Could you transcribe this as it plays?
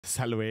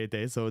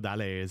Saluetes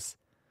odales,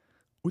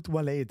 ut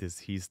valetis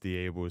his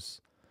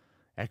diebus.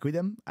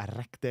 Equidem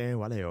recte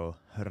valeo,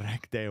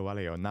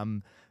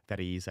 nam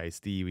veris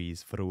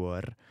aestivis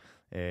fruor,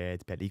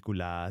 et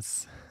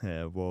pelliculas,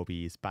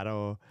 vobis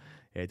paro,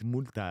 et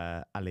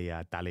multa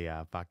alia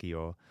talia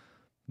facio,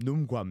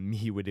 numquam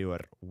mihi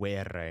videor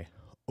vere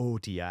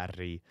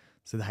odiari,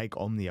 sed haec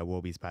omnia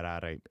vobis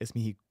parare, es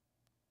mihi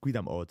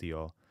quidam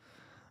odio.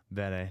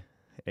 Vere,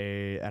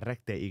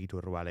 recte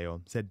igitur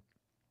valeo, sed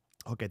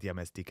hoc etiam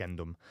est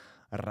dicendum,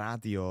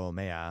 ratio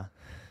mea,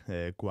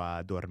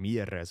 qua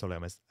dormire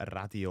soleam est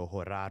ratio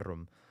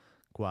horarum,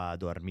 qua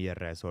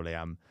dormire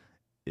soleam,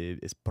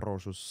 est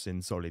prosus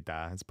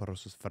insolita, est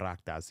prosus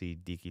fracta, si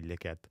dici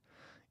licet.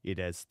 Id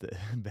est,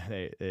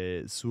 bene,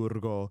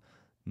 surgo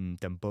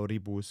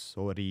temporibus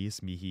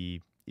horis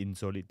mihi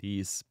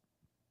insolitis,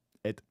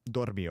 et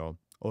dormio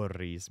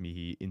horis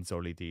mihi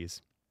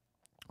insolitis.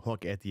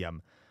 Hoc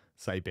etiam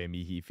saepe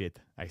mihi fit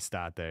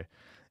aestate,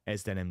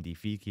 estenem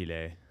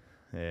difficile,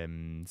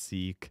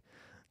 sic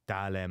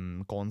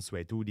talem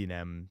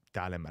consuetudinem,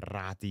 talem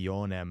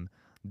rationem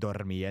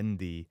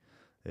dormiendi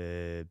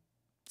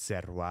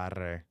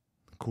servare,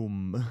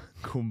 cum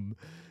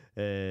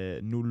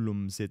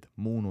nullum sit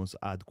munus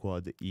ad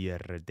quod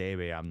ir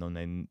debeam, non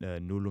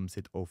nullum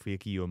sit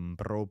officium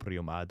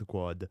proprium ad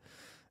quod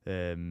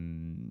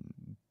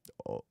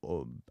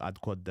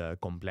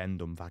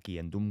complendum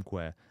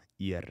faciendumque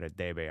ir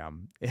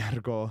debeam.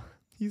 Ergo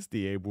his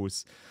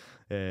diebus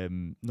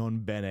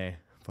non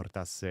bene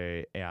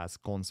fortasse eas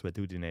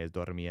consuetudines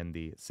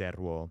dormiendi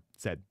servo,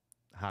 sed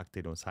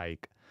hactenus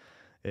haec.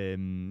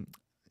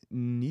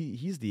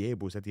 His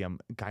diebus etiam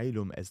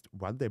caelum est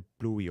valde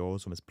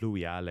pluviosum, est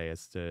pluviale,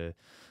 est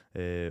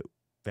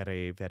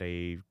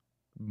vere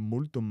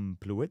multum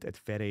pluit,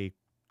 et vere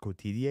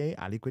quotidie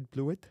aliquid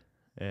pluit.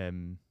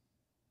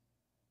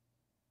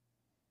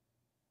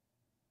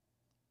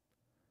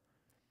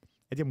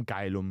 Etiam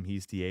caelum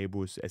his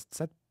diebus est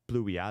sed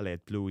pluviale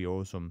et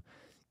pluviosum,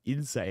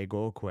 ilsa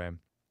egoque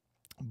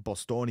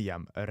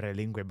Bostoniam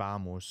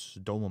relinquebamus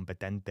domum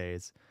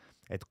petentes,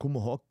 et cum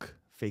hoc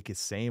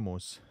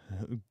fecissemus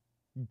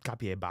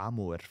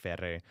capiebamur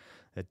fere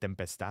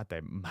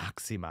tempestate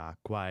maxima,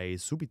 quae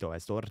subito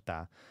est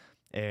orta,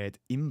 et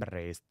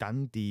imbres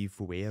tanti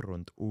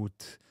fuerunt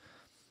ut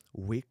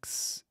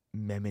vix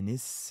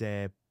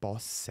meminisse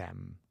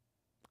possem,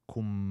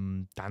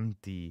 cum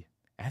tanti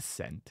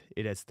essent.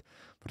 Id est,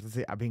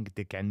 fortasse ab hinc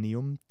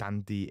decennium,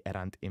 tanti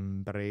erant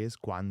imbres,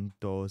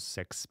 quantos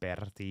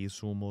experti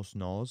sumus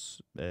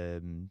nos,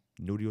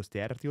 nudius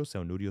tertius,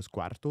 et nudius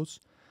quartus,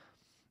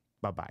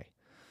 babai.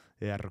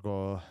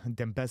 Ergo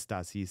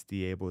tempestas his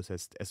diebus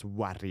est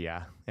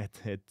varia,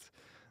 et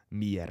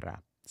mira.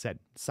 Sed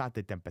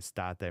sate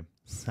tempestate,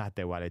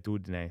 sate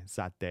valetudine,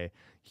 sate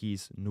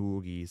his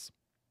nugis,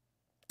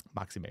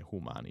 maxime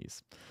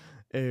humanis.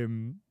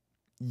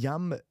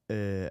 Iam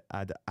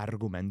ad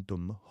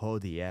argumentum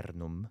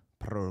hodiernum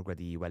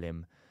progredi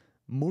velem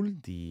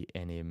multi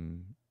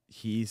enim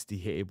his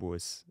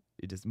diebus,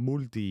 it is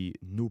multi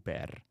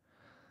nuper,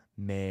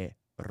 me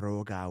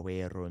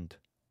rogaverunt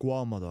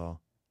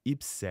quomodo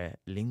ipse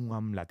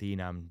linguam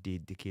Latinam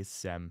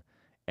didicissem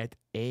et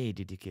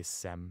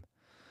didicissem,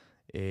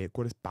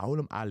 quod est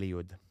Paulum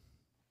aliud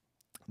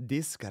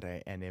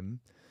discere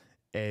enim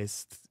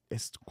est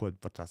quod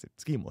fortasse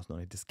scimus,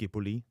 non,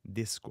 discipuli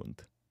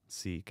discunt,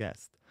 sic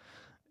est.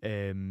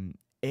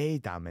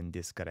 Tamen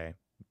discere,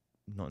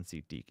 non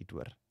si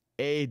dicitur,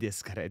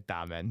 discere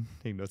tamen,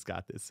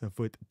 ignoscatis,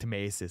 fut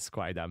tmesis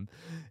quaedam,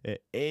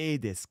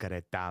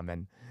 discere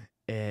tamen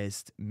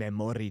est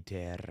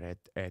memoriter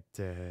et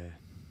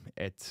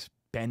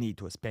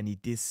penitus,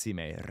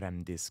 penitissime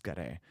rem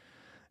discere.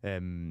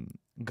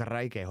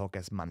 Graece hoc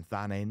est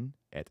manthanen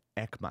et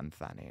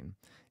ecmanthanen,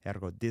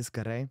 ergo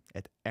discere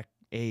et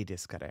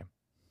discere.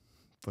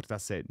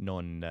 Fortasse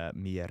non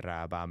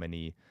mira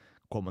bameni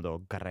commodo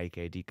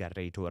Graece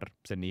diceretur,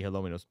 sed nihil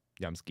hominus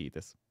jam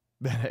scitis.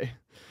 Bene,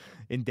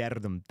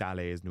 interdum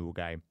tales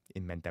nugae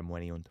in mentem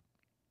veniunt.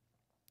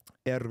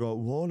 Ergo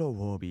volo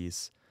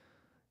vobis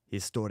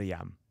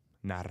historiam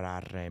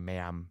narrare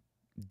meam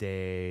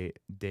de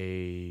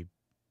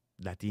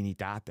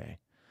latinitate,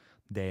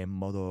 de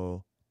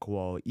modo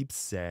quo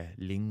ipse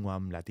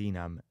linguam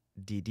Latinam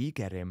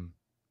didicerim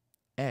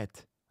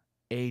et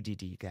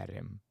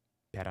didicerim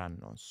per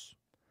annos.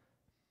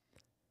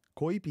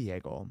 Coipi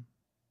ego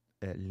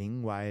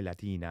linguae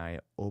Latinae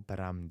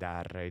operam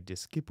dare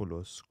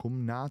discipulus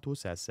cum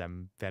natus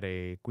essem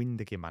vere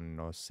 15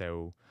 annos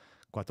seu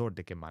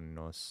 14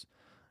 annos,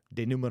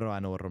 de numero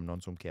annorum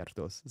non sum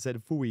certus,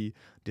 sed fui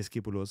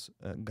discipulus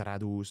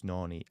gradus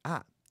noni.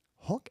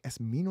 Hoc est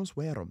minus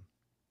verum.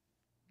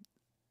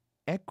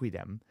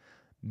 Equidem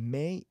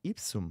me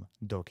ipsum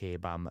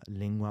docebam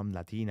linguam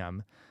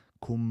Latinam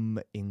cum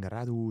in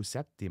gradu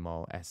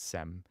septimo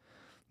essem,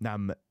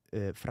 nam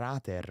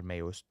frater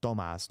meus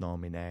Thomas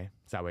nomine,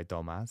 saue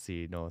Thomas,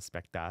 si no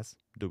spectas,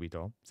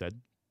 dubito,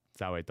 sed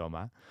saue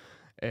Thomas.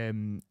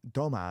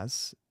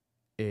 Thomas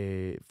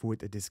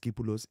fuit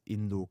discipulus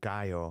in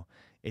Lucaio,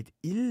 et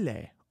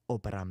ille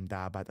operam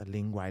dabat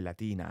linguae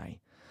Latinae,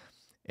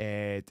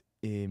 et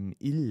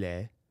ille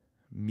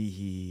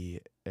mihi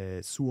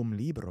suum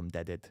librum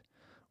dedit,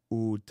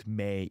 ut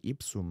me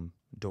ipsum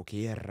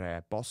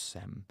docere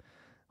possem,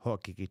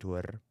 hoc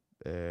igitur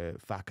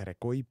facere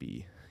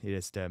coibi, id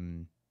est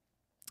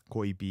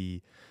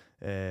coibi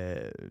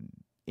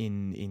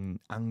in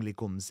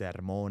Anglicum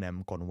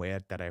sermonem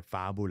convertere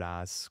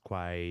fabulas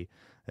quae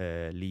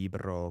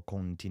libro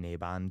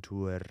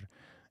continebantur,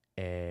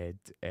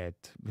 et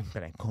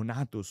bene,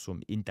 conatus sum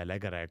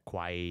intellegere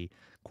quae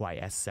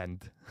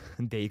essent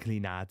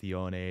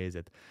declinationes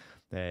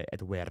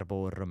et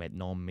verborum et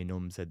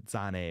nominum, sed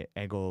sane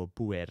ego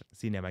puer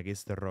sine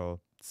magistro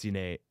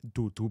sine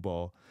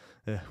tutubo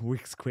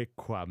vix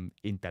quicquam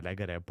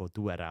intellegere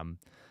potueram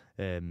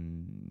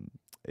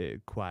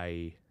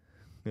quae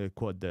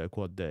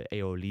quod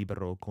eo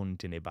libro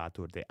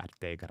continebatur de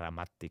arte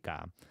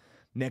grammatica,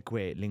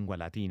 neque lingua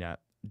Latina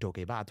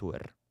docebatur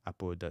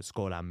apud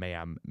scholam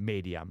meam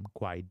mediam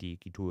quae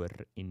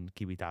dicitur in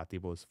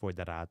civitatibus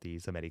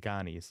foederatis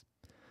Americanis.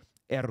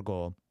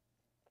 Ergo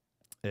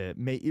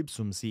me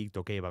ipsum sic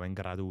docebam in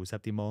gradu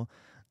septimo,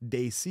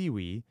 de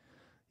sivi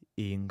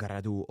in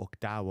gradu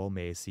octavo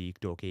me sic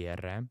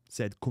docere,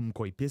 sed cum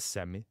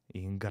coipissem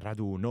in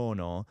gradu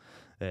nono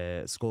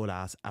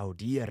scholas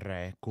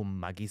audire cum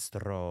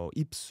magistro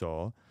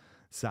ipso,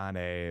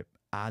 sane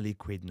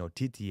aliquid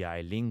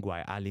notitiae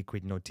linguae,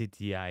 aliquid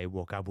notitiae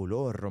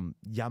vocabulorum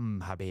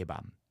iam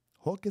habebam.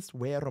 Hoc est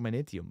verum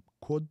initium,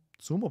 quod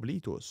sum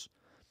oblitus.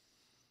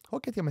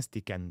 Hoc etiam est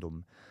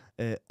dicendum,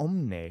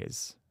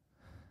 omnes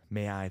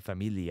meae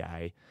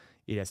familiae,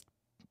 id est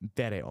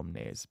vere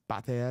omnes,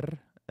 pater,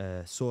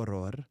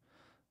 soror,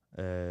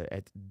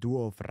 et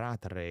duo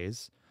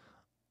fratres,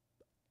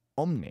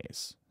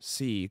 omnes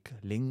sic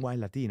linguae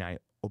Latinae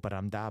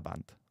operam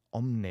dabant,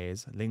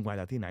 omnes linguae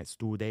Latinae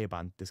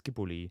studebant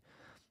discipuli,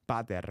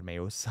 pater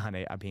meus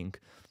sane abinc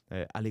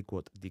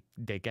aliquot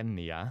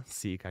decenia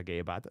sic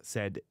agebat,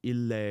 sed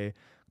ille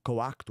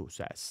coactus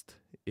est,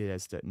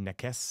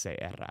 necesse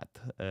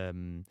erat,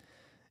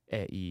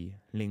 ei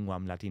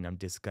linguam Latinam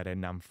discere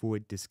nam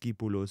fuit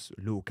discipulus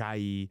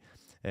Lucae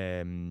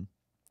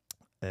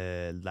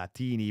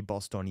Latini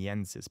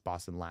Bostoniensis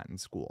Boston Latin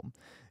School,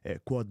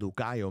 quod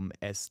Lucaeum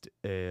est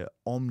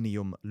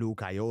omnium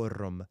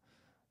Lucaeorum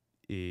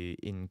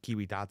in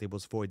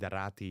civitatibus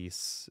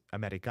foederatis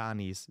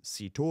Americanis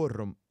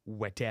citorum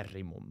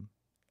veterimum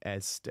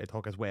est, et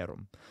hoc est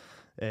verum.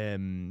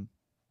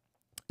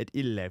 Et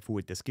ille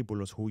fuit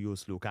discipulus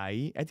huius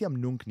Lucae, etiam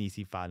nunc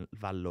nisi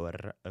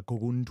valor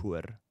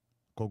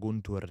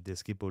coguntur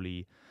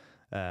discipuli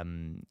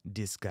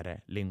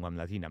discere linguam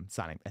Latinam,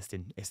 sane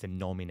est in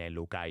nomine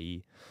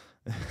Lucae.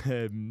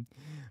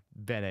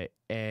 Bene,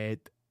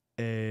 et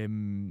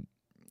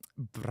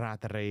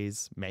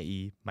fratres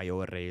mei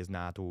maiores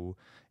natu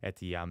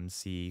etiam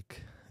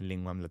sic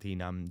linguam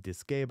Latinam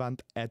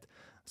discebant, et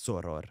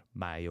soror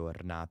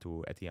maior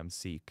natu etiam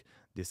sic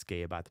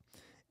discebat.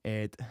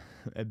 Et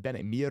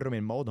bene, mirum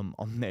in modum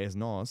omnes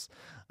nos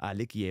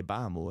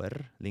aliquiebamur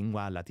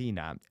lingua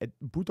Latina, et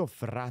puto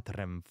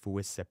fratrem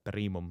fuisse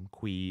primum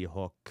qui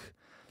hoc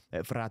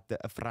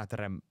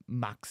fratrem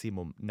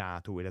maximum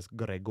natu, id est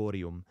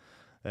Gregorium,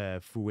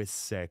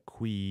 fuisse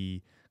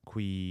qui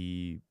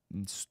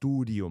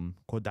studium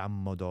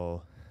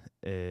quodammodo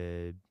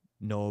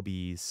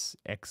nobis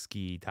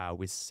excita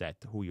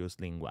visset huius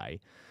linguae,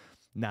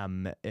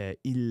 nam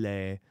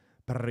ille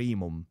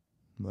primum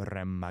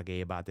rem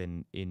agebat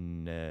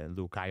in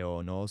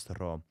Lucaeo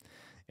nostro,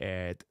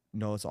 et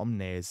nos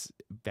omnes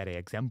vere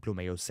exemplum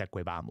eius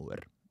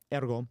sequebamur.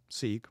 Ergo,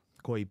 sic,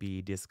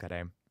 coibi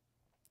discere,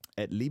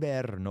 et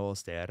liber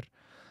noster,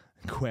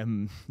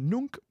 quem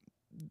nunc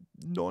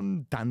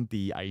non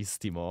tanti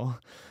aestimo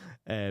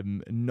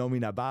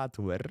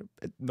nominatur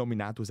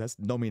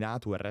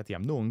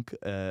etiam nunc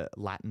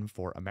Latin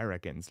for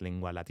Americans,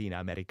 lingua Latina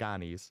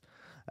Americanis,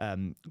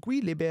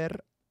 qui liber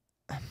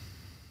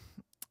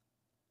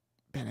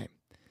bene,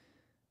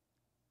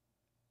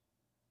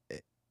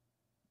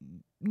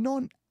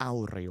 non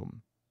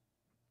aureum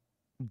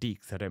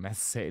dicerem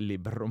esse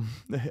librum,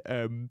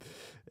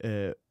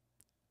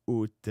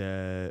 ut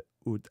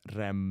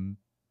rem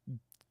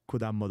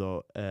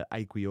quodammodo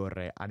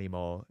aequiore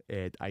animo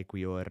et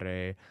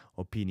aequiore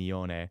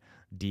opinione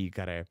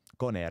dicere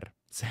coner,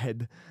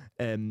 sed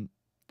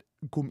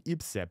cum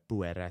ipse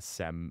puer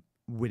essem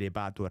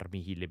videbatur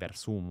mihi liber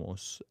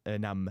sumus,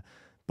 nam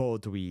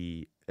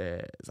potui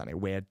sane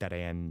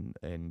vertere in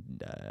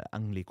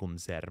Anglicum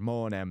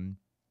sermonem,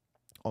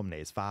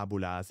 omnes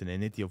fabulas, in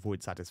initio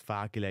fuit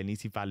satisfacile,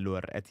 nisi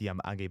vallor etiam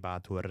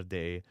agebatur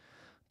de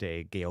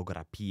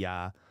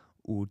geographia,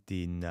 ut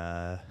in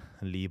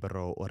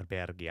libro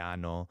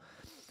Orbergiano,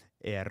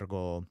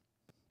 ergo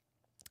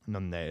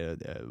non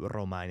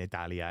Roma in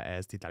Italia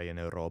est, Italia in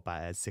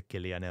Europa est,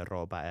 Sicilia in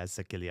Europa est,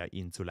 Sicilia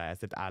insula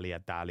est, et alia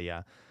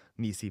Italia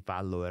nisi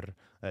vallor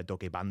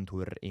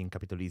docebantur in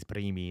capitolis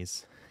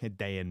primis, et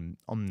dein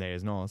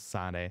omnes nos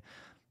sane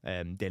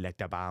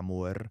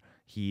delectabamur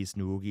his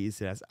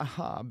nugis, et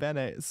aha,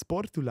 bene,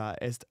 sportula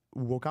est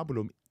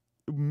vocabulum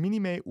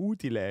minime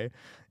utile,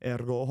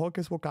 ergo hoc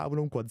est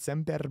vocabulum quod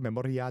semper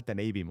memoria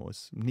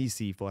tenebimus,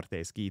 nisi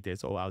forte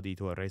scites o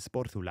auditore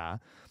sportula,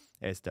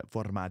 est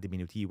forma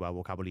diminutiva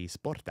vocabuli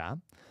sporta,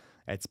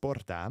 et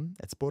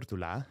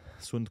sportula,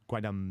 sunt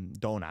quaedam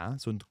dona,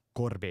 sunt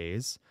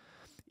corbes,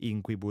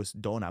 in quibus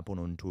dona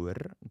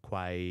ponuntur,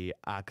 quae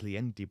a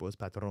clientibus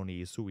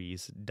patroni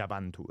suis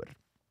dabantur.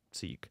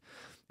 Sic.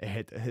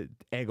 Et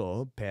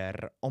ego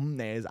per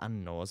omnes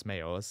annos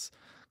meos,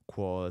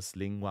 quos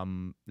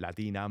linguam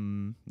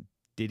Latinam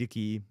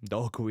didici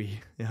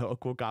docui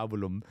hoc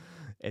vocabulum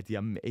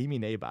etiam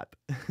eminebat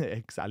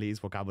ex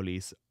aliis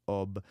vocabulis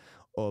ob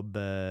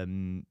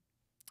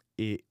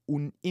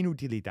un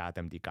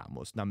inutilitatem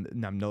dicamus.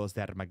 Nam nos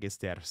der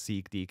magister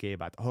sic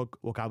dicebat, hoc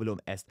vocabulum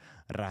est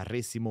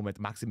rarissimum et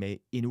maxime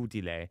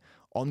inutile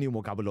omnium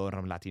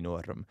vocabulorum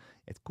Latinorum.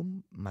 Et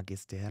cum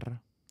magister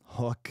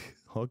hoc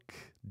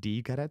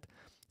diceret,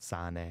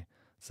 sane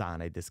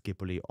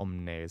discipuli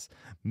omnes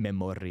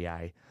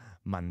memoriae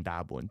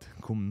mandabunt.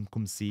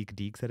 Cum sic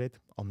dixerit,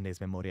 omnes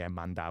memoriae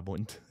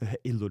mandabunt,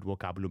 illud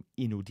vocabulum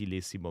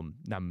inutilissimum,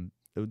 nam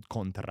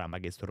contra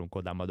magisterum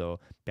quodammodo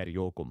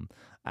periocum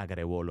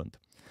agere volunt.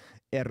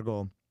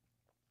 Ergo,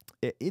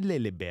 ille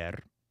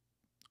liber,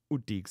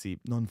 ut dixi,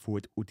 non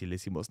fuit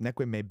utilissimus,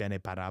 neque me bene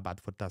parabat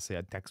fortasse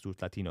ad textus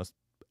latinos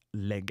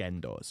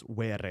legendos,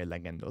 vere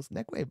legendos,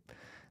 neque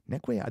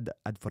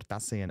ad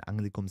fortasse in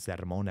anglicum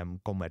sermonem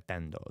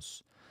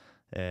convertendos,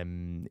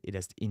 id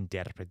est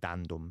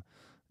interpretandum.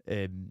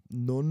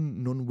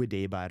 Non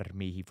videbar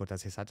mihi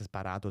fortasse satis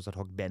paratus ad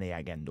hoc bene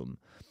agendum,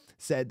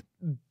 sed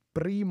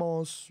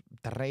primos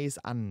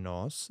 3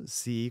 annos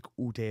sic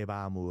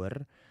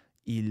utebamur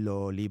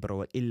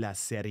illa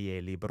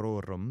serie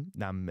librorum,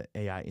 nam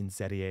ea in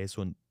serie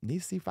sunt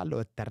nisi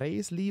fallo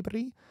 3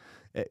 libri,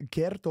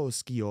 certo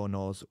scio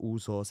nos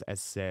usos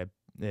esse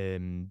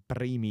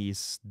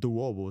primis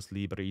duobus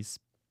libris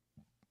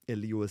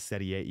illius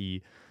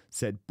seriei,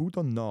 sed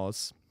puton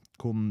nos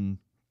cum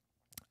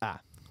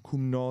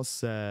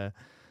nos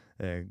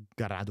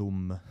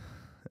gradum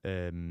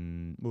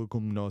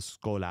cum nos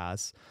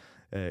scholas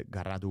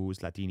gradus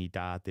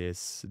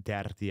latinitatis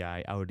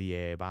tertiae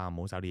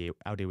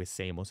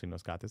audievissemus in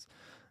nos cates,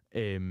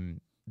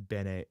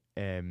 bene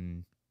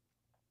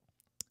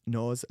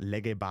nos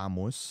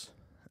legebamus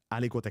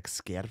aliquot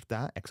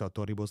excerpta ex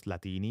autoribus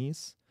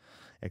latinis,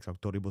 ex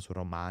autoribus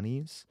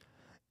romanis,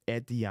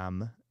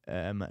 etiam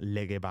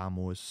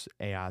legebamus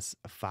eas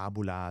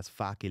fabulas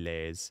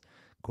faciles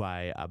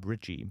quae ab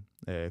rigi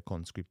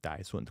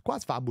conscriptae sunt.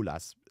 Quas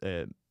fabulas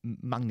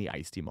magni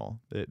aestimo,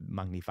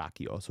 magni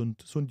facio,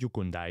 sunt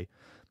iucundae,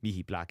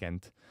 mihi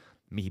placent,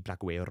 mihi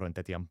placuerunt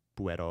etiam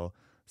puero,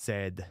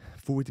 sed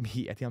fuit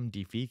mihi etiam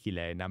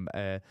difficile, nam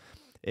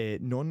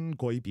non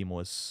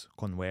coibimus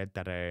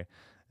convertere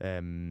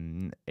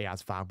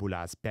eas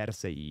fabulas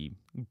persei,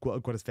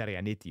 quoras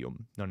feria nitium,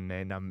 non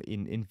nam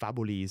in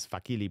fabulis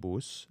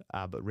facilibus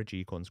ab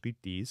regi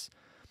conscriptis,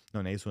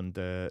 non sunt,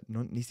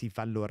 nisi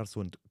fallor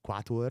sunt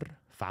 4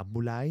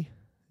 fabulae,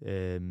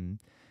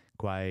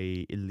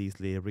 quae illis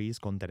libris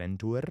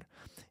contenentur,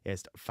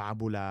 est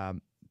fabula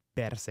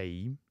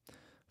Persei,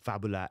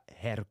 fabula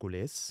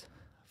Hercules,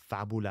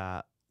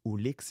 fabula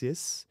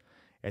Ulixis,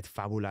 et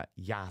fabula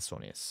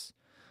Iasonis.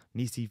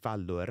 Nisi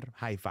fallor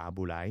hae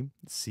fabulae,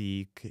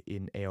 sic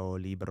in eo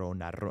libro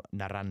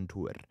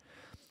narrantur.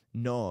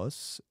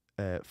 Nos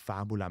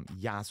fabulam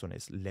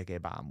Iasonis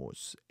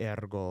legebamus,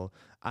 ergo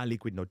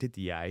aliquid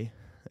notitiae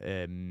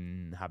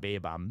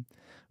habebam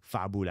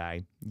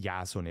fabulae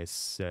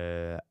Iasonis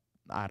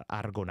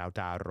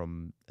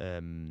argonautarum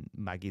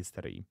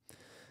magisteri.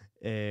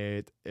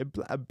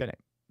 Bene,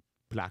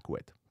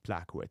 placuit.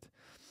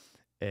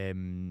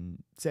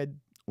 Sed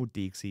ut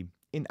dixi,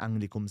 in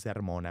anglicum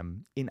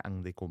sermonem, in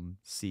anglicum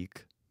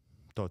sic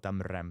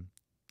totam rem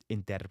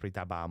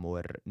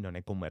interpretabamur,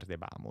 nonne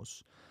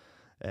convertebamus.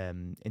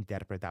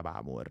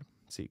 Interpretabamur,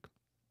 sic.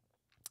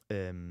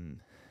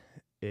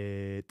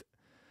 Et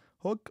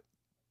hoc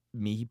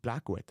mihi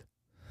placuit.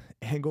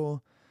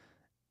 Ego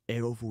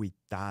fuit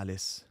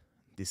tales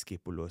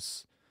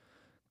discipulus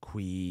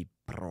qui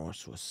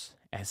prosus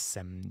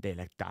essem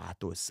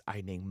delectatus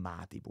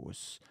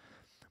enigmatibus.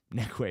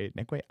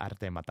 Neque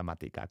arte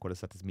mathematica, quod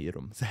satis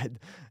mirum, sed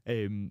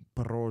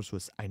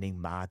prosus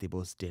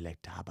enigmatibus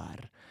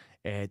delectabar.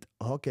 Et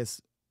hoc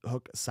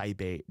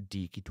saepe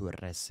dicitur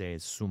esse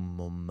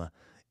summum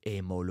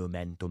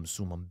emolumentum,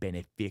 summum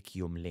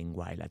beneficium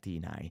linguae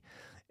Latinae.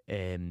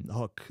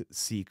 Hoc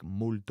sic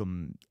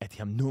multum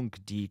etiam nunc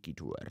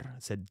dicitur,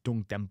 sed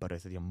tunc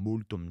temporis etiam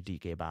multum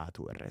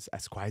dicebatur,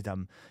 es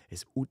quaedam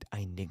es ut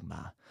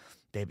enigma,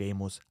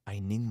 debemus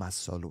enigma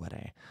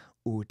solvere,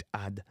 ut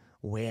ad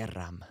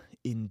veram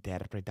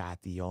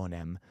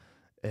interpretationem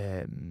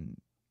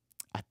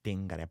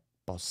attingere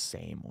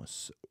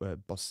possemus,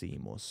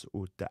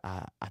 ut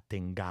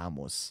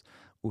attingamus,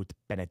 ut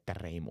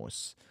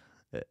penetremus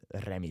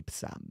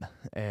remipsam.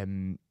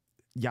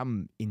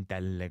 Iam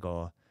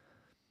intellego,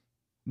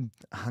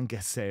 hanc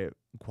esse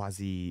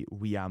quasi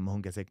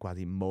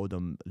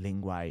modum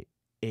linguae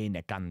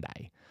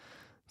enecandae,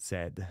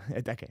 sed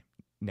et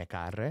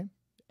necare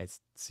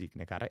est sic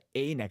necare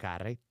e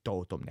necare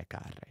totum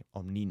necare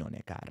omnino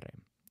necare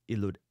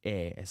illud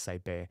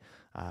saepe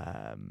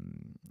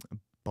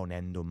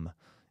ponendum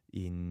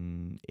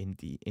in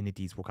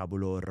itis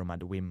vocabulorum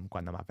ad vim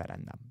quandam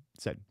aferendam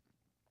sed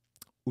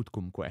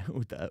utcumque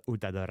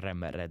ut ad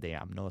rem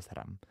redeam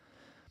nostram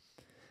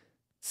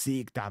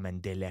sic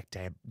tamen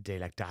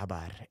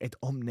delectabar et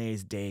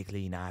omnes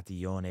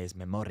declinationes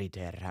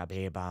memoriter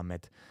habebam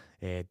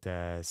et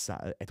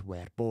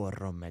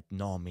verborum et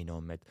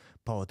nominum et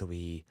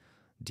potui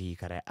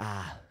dicere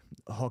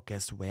hoc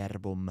est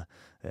verbum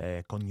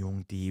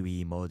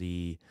conjunctivi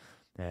modi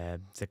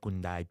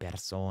secundae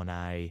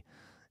personae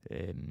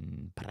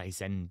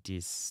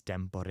praesentis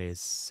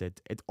temporis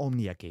et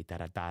omnia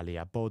caetera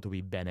talia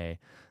potui bene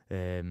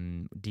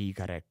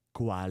dicere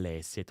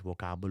quale sit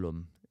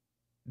vocabulum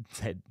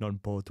sed non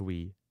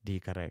potui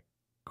dicere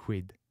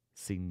quid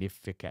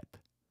significaret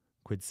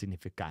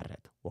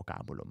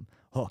vocabulum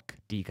hoc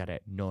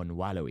dicere non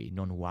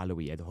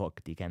valui et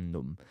hoc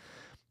dicendum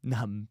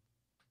nam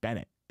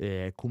bene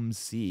cum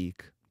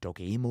sic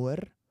docemur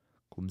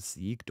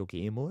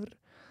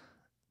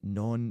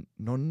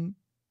non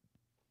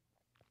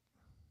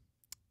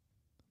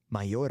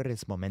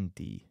maiores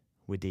momenti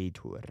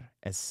videtur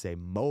esse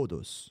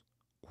modus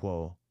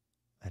quo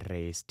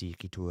res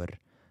dicitur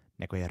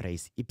neque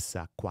res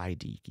ipsa quae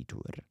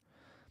dicitur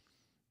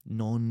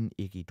non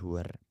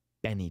igitur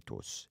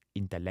benitus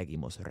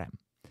intellegimus rem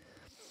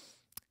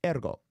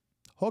ergo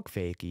hoc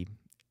feci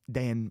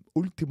den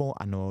ultimo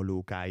anno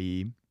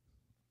LUCAe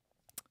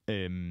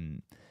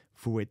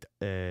fuit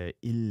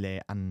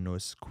ille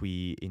annus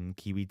qui in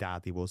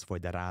civitatibus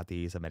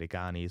foederatis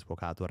Americanis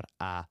vocatur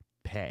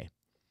AP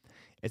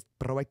est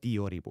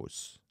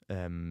proectioribus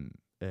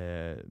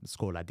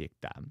schola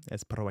dicta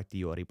est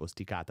proectioribus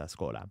dicata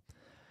schola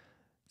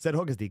sed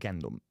hoc est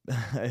dicendum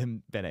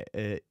bene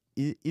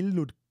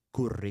illud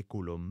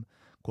curriculum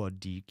quod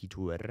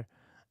dicitur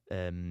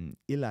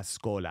illa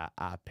schola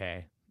AP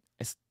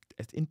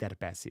est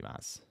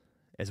interpessimas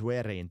est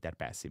vere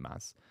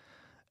interpessimas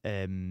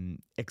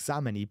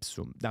examen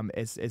ipsum dam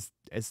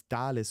est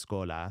tale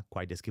schola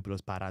quae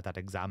discipulos parat ad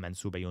examen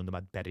sub eundam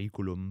ad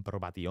periculum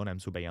probationem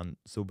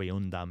sub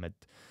eundam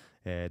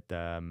et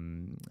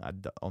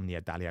ad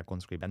omnia talia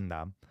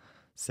conscribenda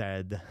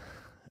sed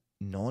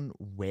non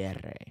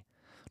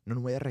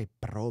vere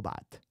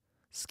probat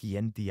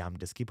scientiam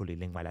discipuli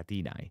linguae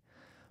Latinae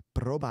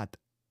probat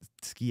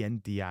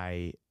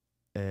scientiae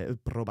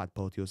probat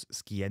potius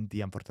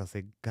scientiam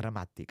fortasse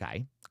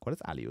grammaticae quod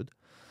est aliud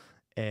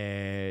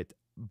et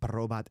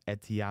probat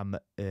etiam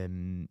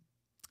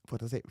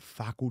fortasse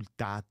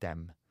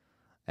facultatem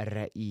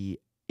rei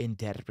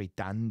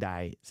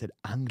interpretandae sed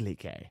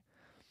Anglicae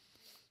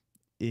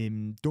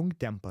tunc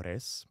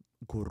temporis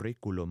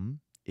curriculum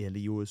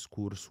illius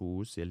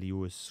cursus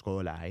illius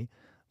scholae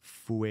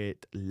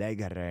fuit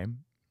legere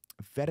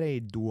fere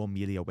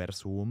 2000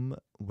 versum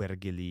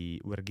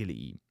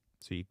Virgilii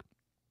sic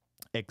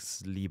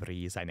ex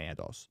libri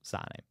saenedos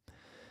sane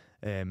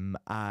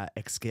a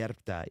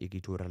excerpta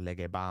igitur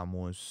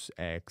legebamus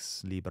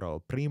ex libro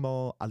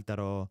primo,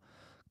 altero,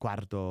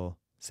 quarto,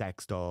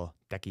 sexto,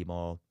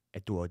 decimo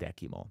et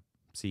duodecimo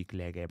sic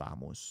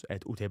legebamus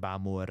et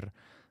utebamur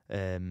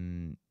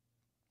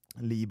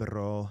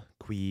libro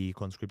qui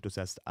conscriptus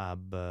est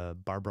ab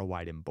Barbara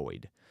White and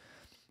Boyd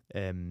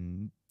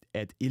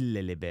et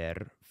ille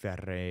liber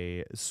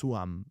ferre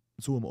suam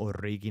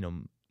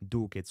originum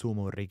ducet suum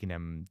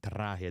originem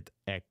trahit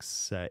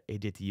ex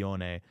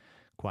editione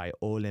quae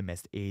olem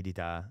est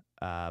edita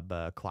ab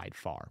Clyde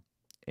Farr.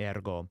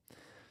 Ergo,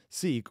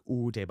 sic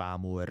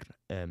utebamur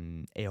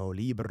eo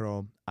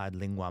libro ad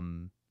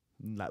linguam,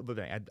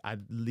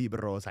 ad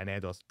libro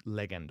saenedos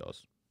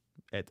legendos.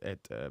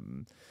 Et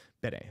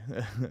bene,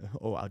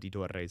 o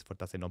auditores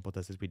fortasse non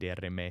potesses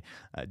videre me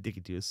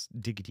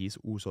digitis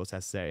usos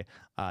esse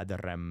ad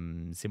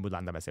rem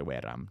simulandam esse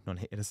veram.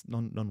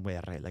 Non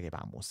vere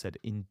legebamus, sed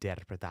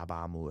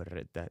interpretabamur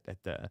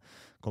et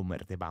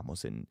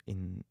convertebamus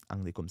in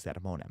Anglicum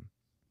sermonem.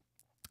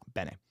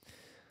 Bene.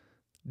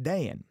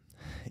 Dein,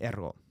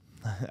 ergo,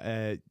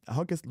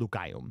 hoc est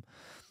Lucaeum,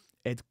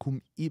 et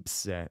cum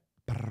ipse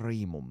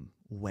primum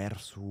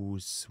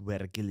versus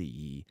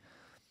Virgilii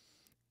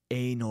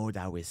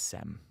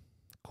enodavissem,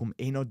 cum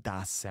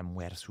enodassem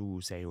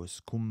versus eius,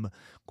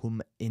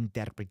 cum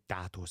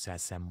interpretatus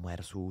essem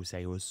versus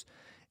eius,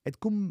 et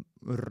cum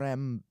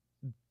rem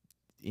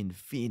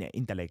infine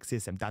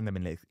intellexissem, tandem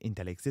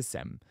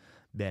intellexissem,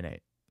 bene,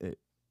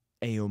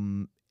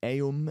 eum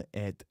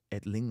et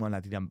lingua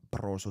Latinam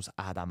prosus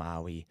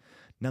Adamavi,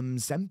 nam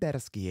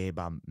semper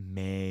sciebam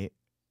me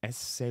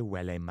esse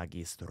vele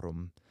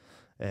magistrum,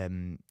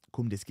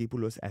 cum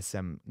discipulus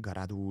essem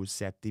gradu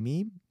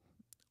septimi,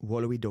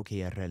 volui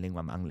docere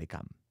linguam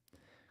Anglicam.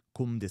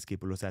 Cum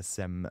discipulus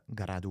essem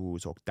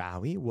gradus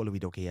octavi, volui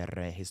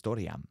docere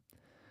historiam.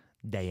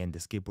 Dein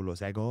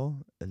discipulus ego,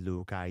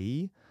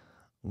 Lucae,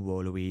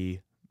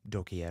 volui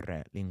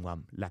docere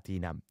linguam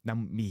Latinam.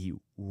 Nam mihi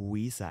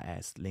visa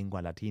est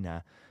lingua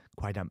Latina,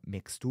 quaedam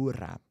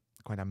mixtura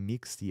quam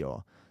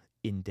mixtio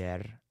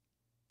inter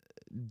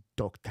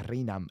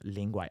doctrinam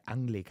linguae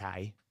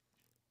anglicae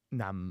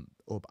nam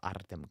ob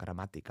artem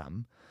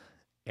grammaticam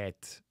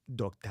et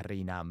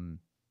doctrinam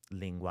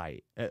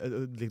linguae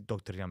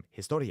doctrinam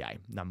historiae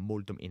nam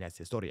multum in est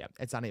historia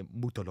et sane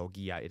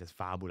mythologia et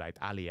fabula et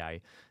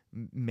aliae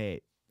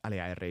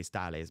res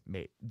tales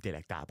me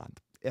delectabant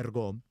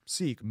ergo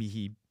sic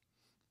mihi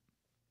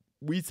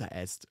visa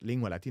est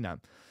lingua latina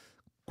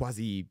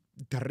quasi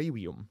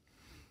trivium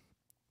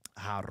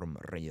harum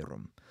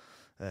rerum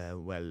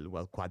vel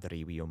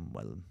quadrivium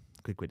vel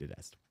quicquid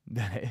est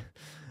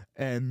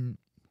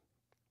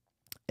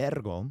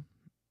ergo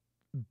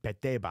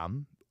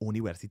petebam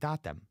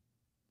universitatem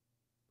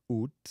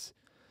ut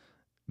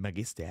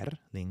magister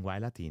linguae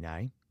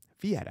latinae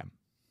fierem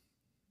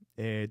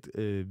et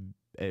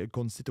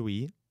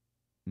constitui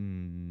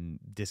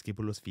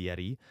discipulus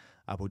fieri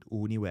apud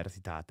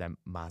universitatem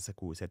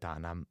Massacus et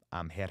Anam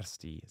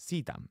Amhersti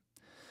sitam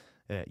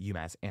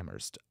iumes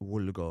emerst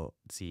vulgo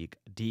sic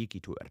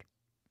dicitur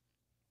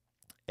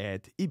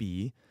et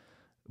ibi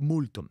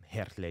multum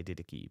hercle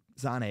didici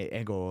sane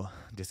ego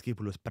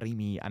discipulus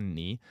primi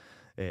anni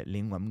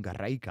linguam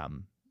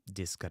Graecam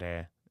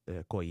discere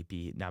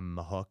coipi nam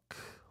hoc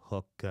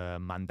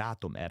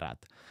mandatum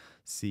erat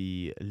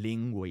si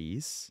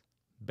linguis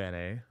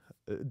bene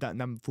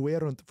nam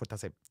fuerunt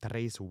fortasse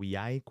 3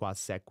 viae quas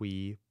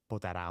sequi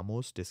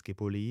poteramus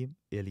discipuli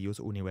illius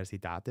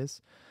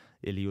universitates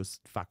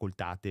illius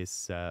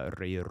facultatis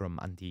rerum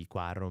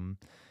antiquarum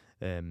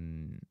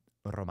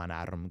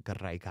romanarum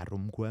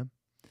Graecarumque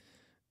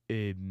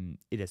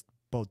id est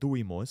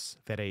potuimus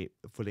fere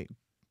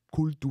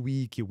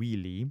cultui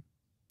civili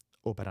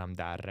operam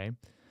dare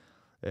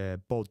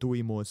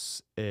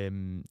potuimus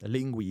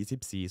linguis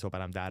ipsis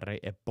operam dare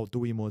et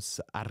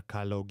potuimus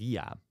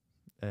archaeologia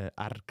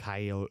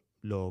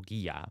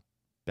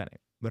bene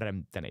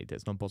rem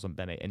tenetis non possum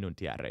bene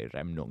enuntiare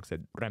rem nunc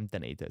sed rem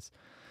tenetis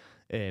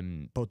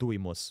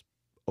potuimus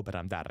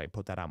operam dare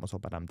poteramus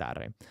operam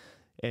dare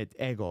et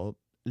ego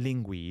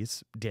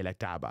linguis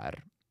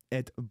delectabar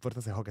et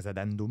fortasse hoc est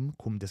addendum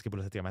cum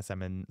discipulus etiam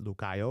essem in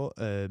Lucaio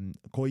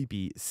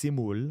coipi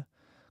simul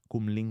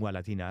cum lingua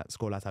latina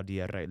scholas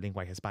audire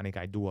linguae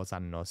hispanicae 2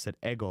 annos sed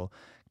ego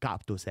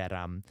captus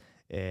eram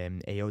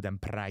eodem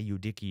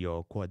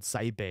praejudicio quod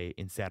saepe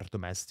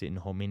insertum est in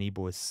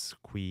hominibus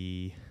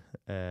qui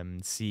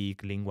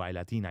sic linguae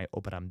latinae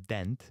operam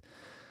dent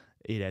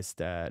id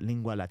est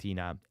lingua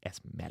latina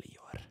est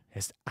melior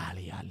est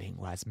alia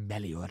lingua est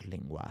melior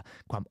lingua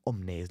quam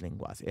omnes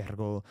linguas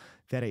ergo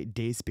fere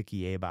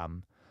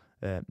despiciebam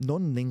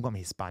non linguam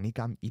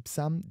hispanicam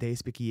ipsam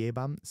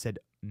despiciebam sed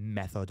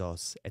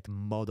methodos et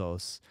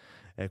modos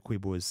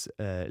quibus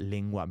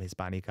linguam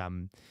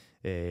hispanicam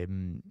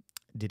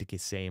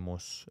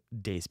didicisemus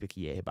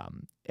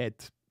despiciebam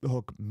et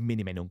hoc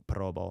minime nunc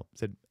probo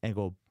sed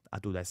ego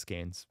atud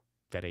escens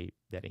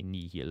vere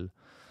nihil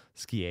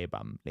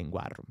sciebam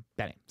linguarum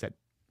bene sed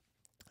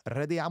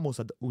rediamus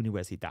ad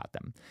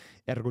universitatem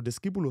ergo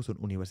discipulus in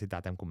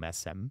universitatem cum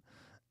essem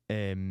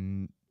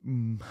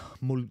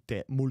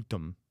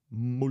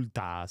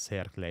multas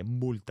hercle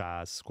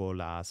multas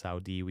scholas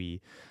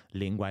audivi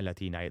linguae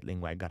latinae et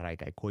linguae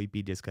Graecae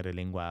coipi discere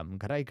linguam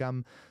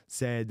Graecam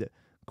sed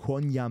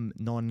quoniam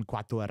non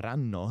 4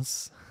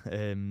 annos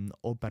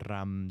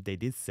operam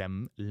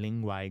dedicem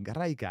linguae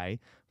Graecae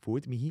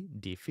fuit mihi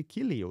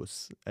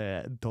difficilius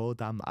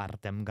totam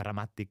artem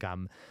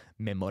grammaticam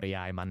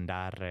memoriae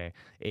mandare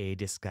e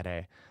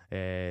discere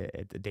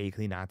et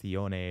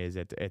declinationes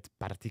et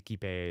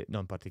participe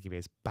non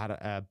participes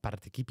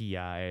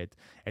participia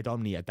et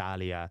omnia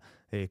talia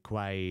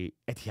quae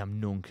etiam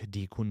nunc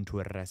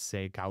dicuntur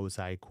esse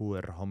causae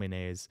cur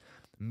homines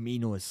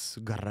minus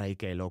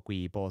Graece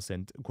loqui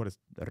possent quod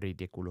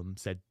ridiculum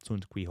sed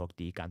sunt qui hoc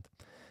dicant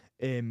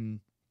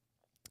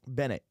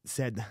bene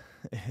sed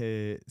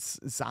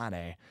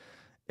sane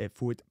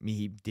fuit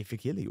mihi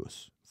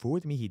difficilius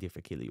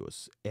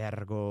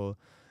ergo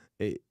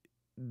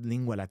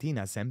lingua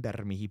latina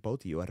semper mihi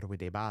potior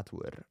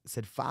videbatur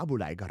sed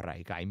fabulae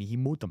Graecae mihi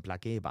multum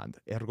placebant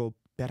ergo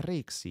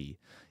perrexi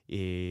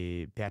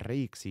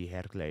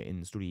hercle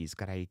in studiis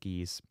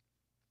Graecis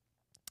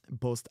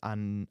post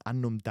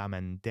annum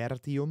tamen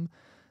tertium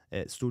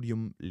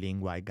studium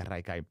linguae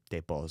Graecae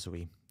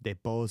deposui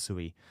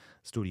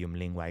studium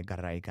linguae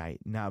Graecae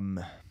nam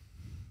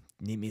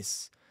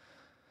nimis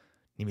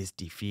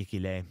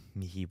difficile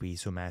mihi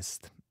visum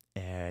est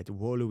et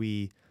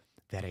volui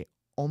vere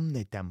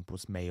omne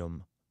tempus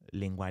meum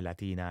linguae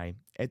Latinae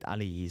et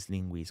aliis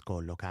linguis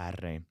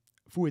collocare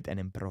fuit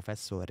enim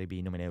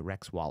professoribi nomine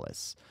Rex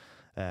Wallace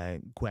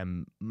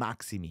quem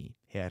maximi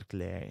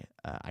hercle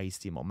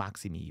aestimo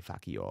maximi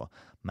facio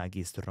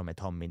magistrum et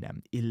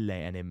hominem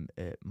ille enim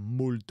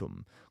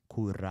multum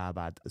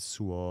curabat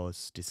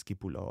suos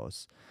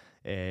discipulos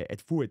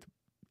et fuit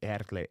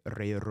hercle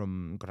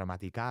rerum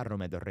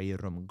grammaticarum et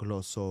rerum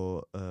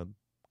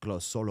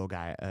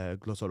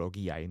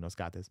glossologiae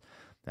noscates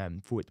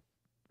fuit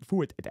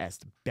et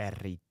est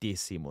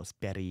peritissimus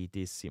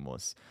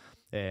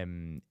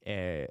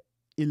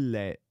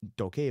ille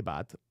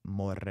docebat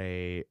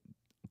morre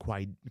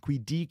qui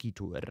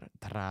dicitur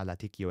tra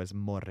laticioes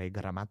morre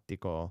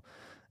grammatico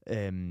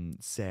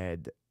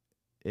sed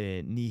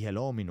nihil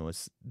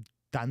hominus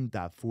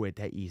tanta fuit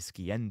eis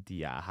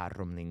scientia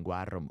harum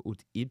linguarum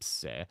ut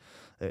ipse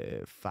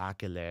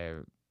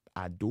facile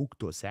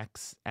adductus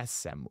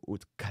essem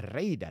ut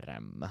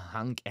crederem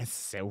hanc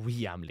esse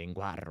viam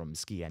linguarum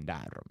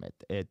sciendarum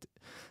et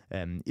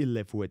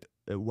ille fuit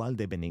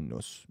valde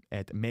benignus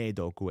et me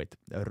docuit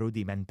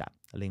rudimenta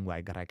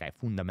linguae Graecae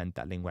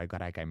fundamenta linguae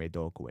Graecae me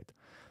docuit.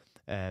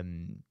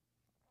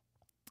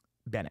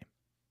 Bene,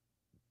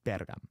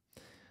 pergam.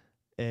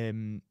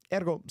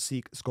 Ergo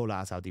sic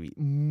scholas audivi.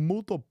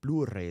 Multo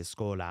plure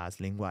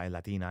scholas linguae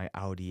Latinae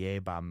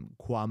audiebam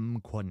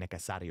quam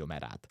necessarium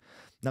erat.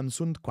 Nam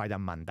sunt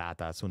quaedam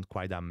mandata, sunt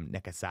quaedam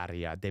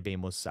necessaria,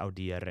 debemus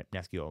audire,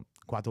 nescio,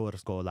 4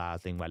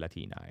 scholas linguae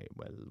Latinae,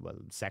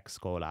 well, 6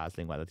 scholas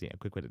linguae Latinae,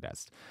 quicquid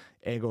est.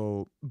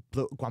 Ego,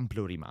 quam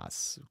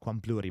plurimas,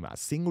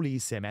 singuli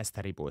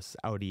semesteribus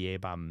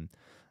audiebam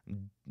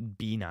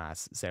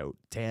binas,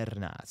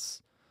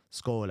 ternas,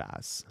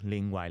 scholas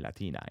linguae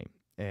Latinae.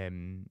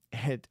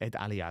 Et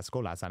alias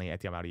scholas ani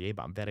etiam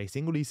audiebam, vere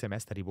singuli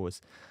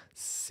semesteribus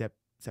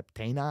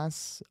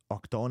septenas,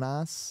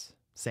 octonas,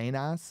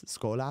 senas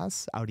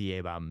scholas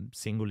audiebam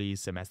singuli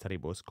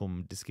semesteribus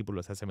cum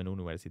discipulos essem in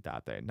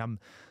universitate. Nam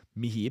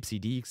mihi ipsi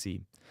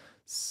dixi,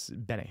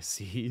 bene,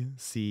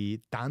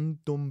 si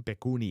tantum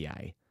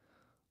pecuniae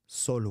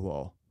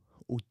soluo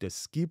ut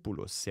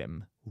discipulus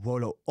sim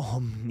volo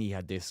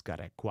omnia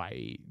discere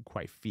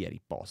quae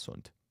fieri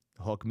possunt.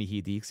 Hoc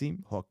mihi dixi,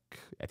 hoc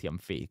etiam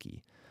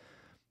feci.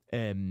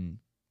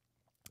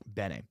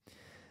 Bene.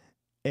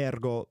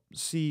 Ergo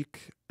sic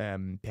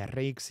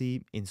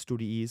perrexi in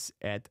studiis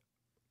et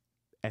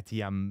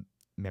etiam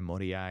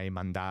memoriae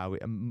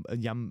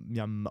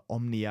iam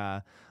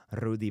omnia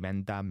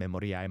rudimenta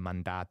memoriae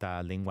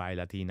mandata linguae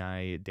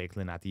Latinae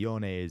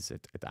declinationes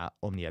et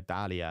omnia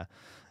talia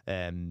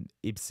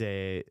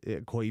ipse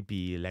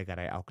coipi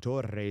legere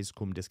auctores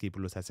cum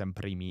discipulus essem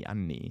primi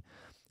anni.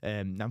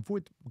 Nam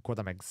fuit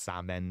quodam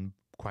examen,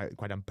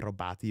 quaedam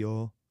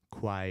probatio,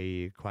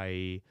 quae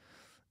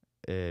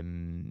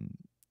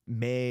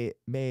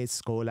me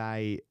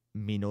scholae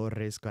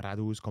minores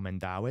gradus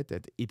commendavit,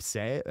 et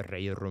ipse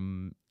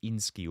rerum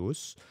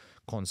inscius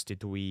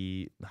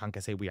constitui, hanc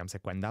esse viam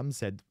sequendam,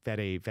 sed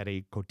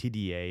vere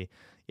quotidie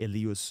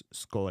illius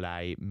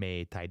scholae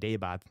me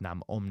taedebat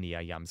nam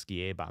omnia iam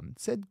sciebam,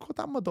 sed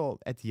quodammodo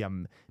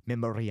etiam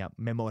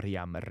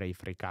memoriam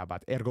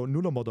refricabat, ergo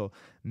nullo modo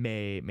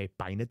me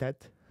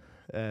painetet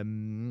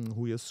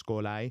huius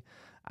scholae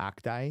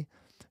actae,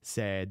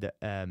 sed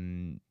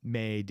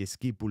me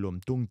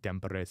discipulum tunc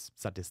temporis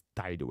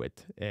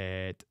satisfaeduit,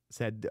 et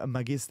sed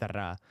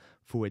magistera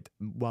fuit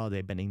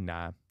valde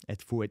benigna,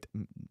 et fuit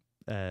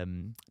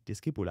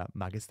discipula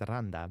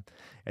magisteranda,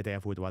 et ea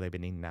fuit valde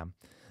benigna.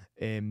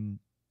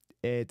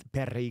 Et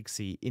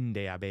perrexi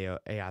inde ab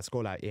ea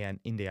schola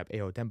inde ab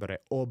eo tempore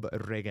ob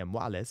regem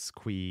vales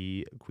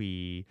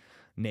qui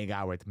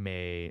negavit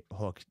me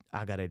hoc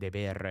agere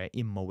debere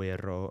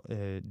immovero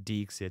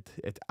dixit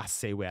et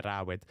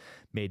asseveravit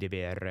me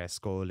debere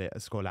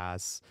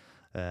scholas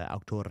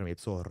auctorum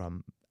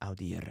ipsorum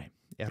audire.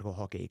 Ergo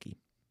hoc egi.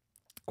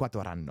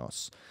 4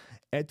 annos.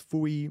 Et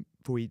fui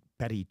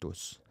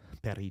peritus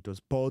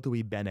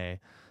potui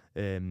bene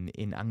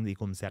in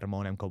anglicum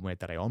sermonem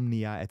communitare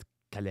omnia et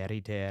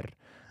caleriter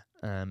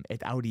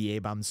et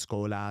audiebam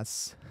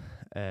scholas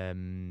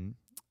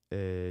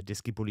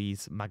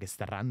discipulis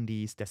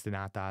magisterandis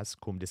destinatas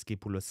cum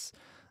discipulus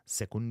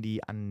secundi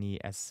anni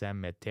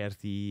essem et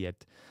terti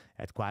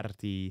et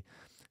quarti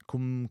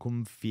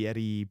cum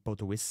fieri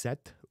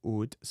potuisset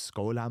ut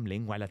scholam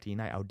linguae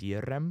Latinae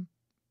audirem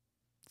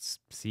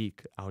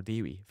sic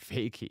audivi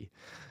feci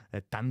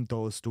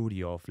tanto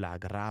studio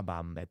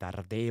flagrabam et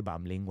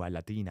ardebam linguae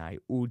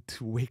Latinae ut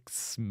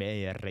vix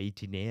me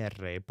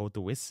retinere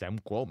potuissem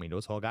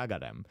quominus hoc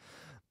agarem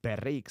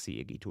perrexi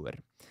egitur.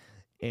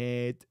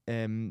 Et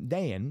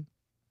dein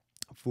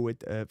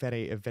fuit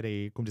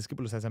vere cum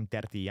discipulus essem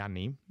terti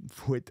anni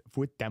fuit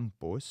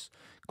tempus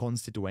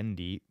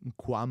constituendi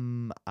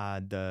quam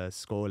ad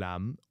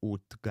scholam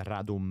ut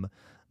gradum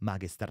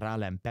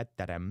magistralem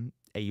peterem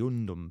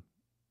iucundum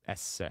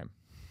esse.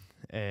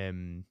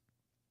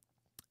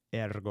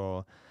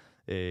 Ergo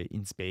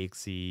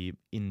inspexi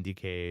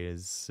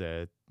indices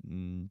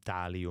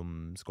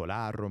talium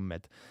scholarum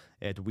et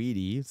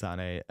vidi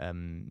sane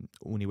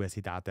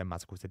universitatem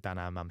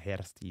Massachusettanam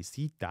Amhersti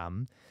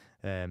citam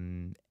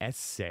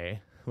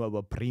esse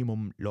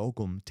primum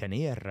locum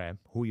tenere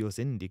huius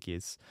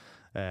indicis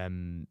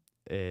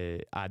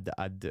ad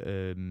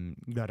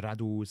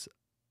gradus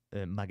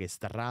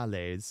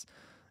magistrales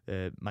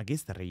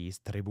magistris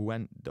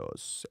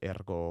tribuendos,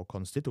 ergo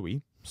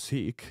constitui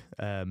sic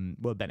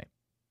bene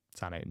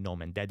sane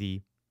nomen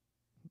dedi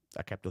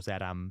acceptus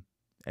eram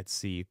et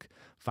sic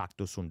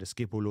factus sunt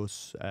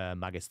discipulus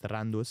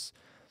magistrandus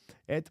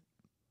et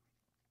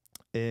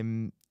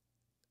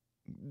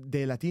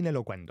de Latine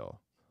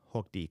loquendo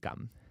hoc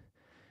dicam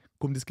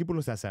cum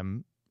discipulus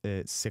esem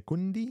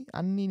secundi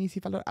anni nisi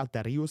fallor,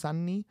 alterius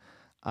anni,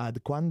 ad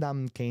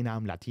quandam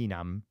cenam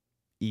Latinam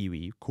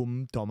ivi,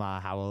 cum Thoma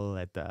Howell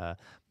et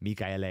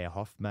Michaele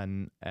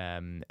Hoffman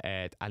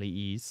et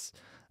aliis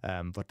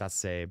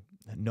fortasse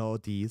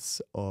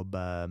notis ob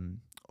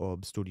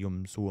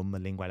studium suum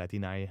linguae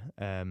Latinae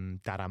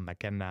taram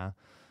McKenna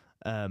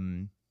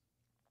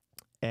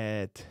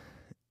et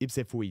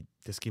ipse fui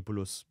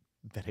discipulus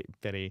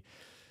vere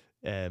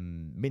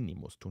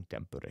minimus tunt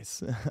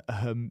temporis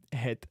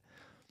et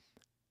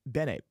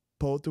bene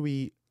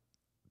potui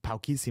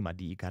paucissima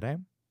dicere,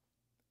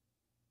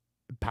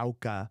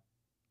 pauca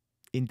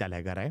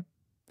intellegere,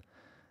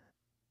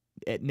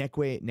 et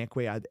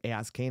neque ad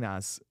eas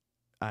cenas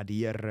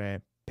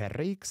audire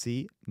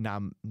perixi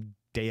nam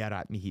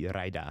deerat mihi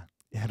raeda.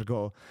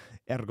 Ergo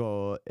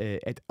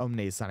et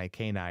omnes sane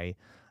cenae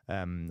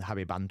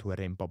habebantur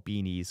in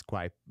bobinis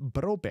quae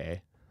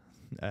prope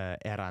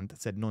erant,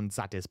 sed non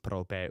satis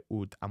prope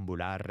ut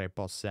ambulare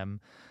possem,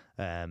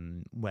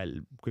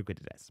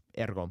 quicquid est.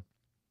 Ergo,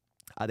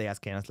 ad eas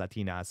cenas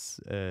latinas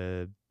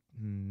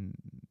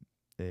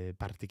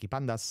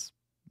participandas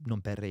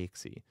non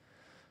perixi.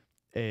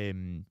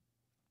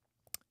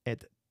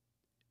 Et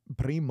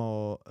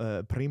primo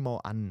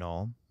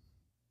anno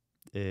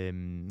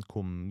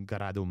cum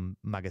gradum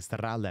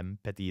magistralem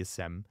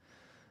petissem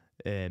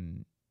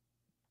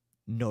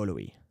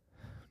nolui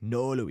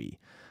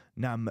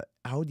nam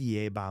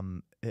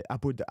audiebam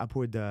apud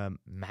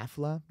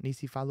mafla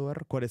nisi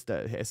fallor, quod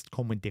est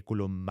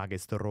commenticulum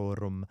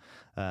magistrorum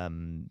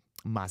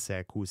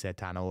masse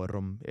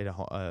cussetanorum,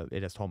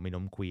 et est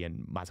hominum qui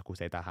in masse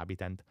cusseta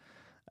habitant,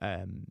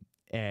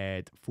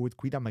 et fuit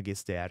quidam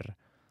magister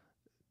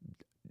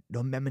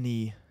non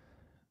memini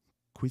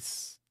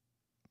quis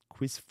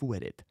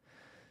fuerit,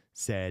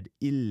 sed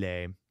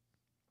ille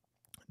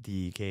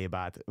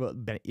dicebat,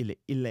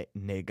 ille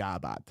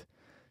negabat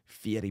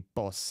fieri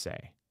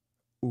posse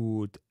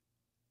ut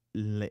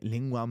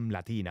linguam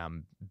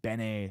Latinam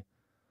bene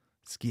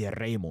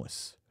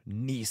scieremus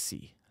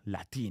nisi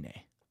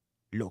Latine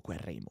loque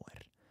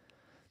remur.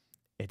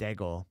 Et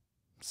ego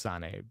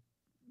sane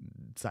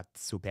sat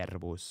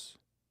superbus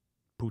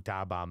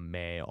putabam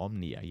me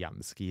omnia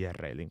iam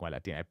scire linguae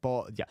Latinae,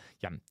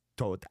 iam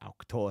tot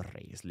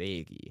auctores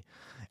legi.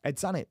 Et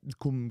sane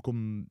cum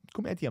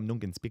etiam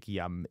nunc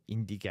inspiciam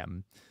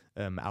indicem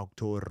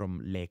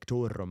auctorum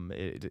lectorum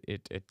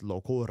et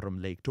locorum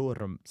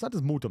lectorum,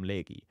 satis mutum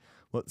legi,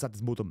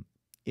 satis mutum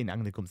in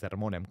anglicum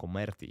sermonem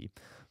commerti,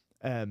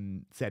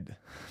 sed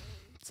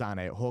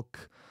sane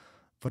hoc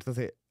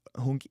fortasse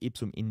hunc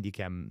ipsum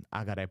indicem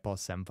agere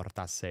possem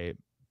fortasse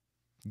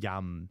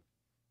iam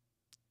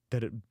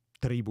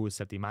tribus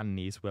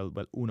septimannis vel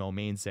uno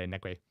mense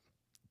neque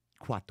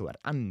 4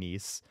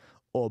 annis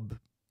ob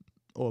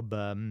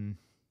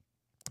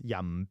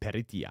iam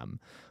peritiam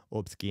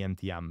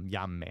obscientiam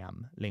iam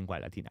meam linguae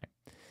Latinae.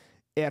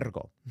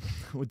 Ergo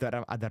ut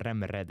ad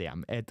rem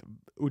redeam et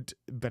ut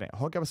bene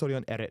hoc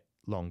episodion erit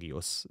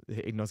longius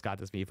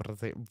ignoscatus mi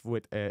forse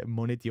fuit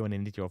monitio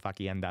initio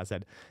facienda,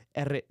 sed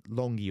erit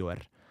longior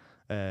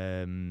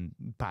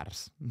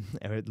pars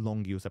erit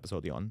longius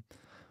episodion.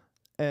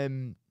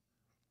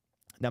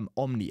 Nam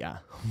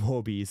omnia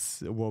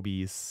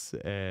vobis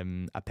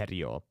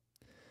aperio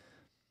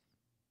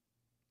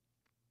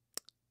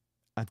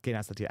ad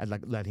cenas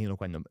Latine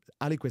loquendum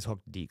aliquis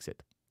hoc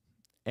dixit,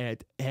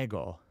 et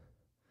ego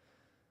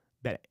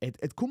bene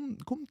et cum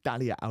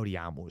talia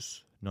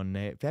audiamus,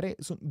 nonne vere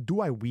sunt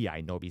duae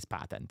viae nobis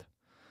patent,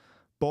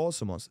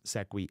 possumus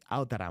sequi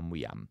alteram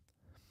viam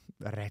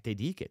rete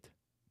dicit,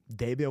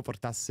 debeo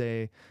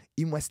fortasse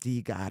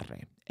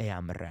investigare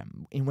eam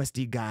rem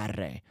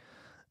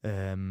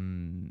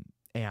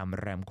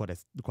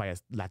quae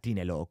est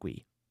Latine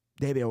loqui,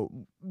 debeo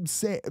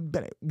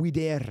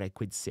videre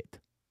quid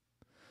sit.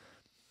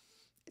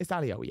 Est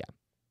alia via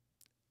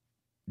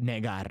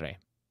negare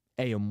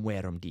eum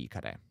verum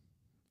dicere,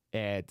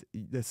 et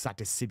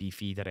satis sibi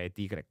fidere et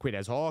dicere quid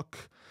est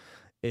hoc,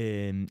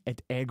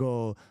 et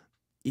ego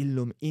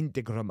illum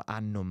integrum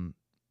annum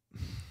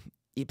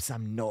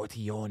ipsam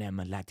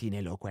notionem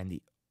Latine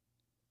loquendi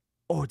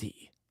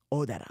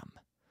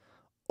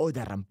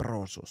oderam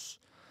prosus,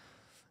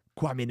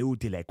 quam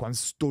inutile, quam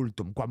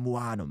stultum, quam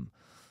vanum,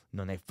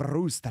 non e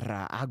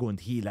frustra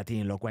agunt hi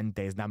Latine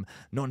loquentes, nam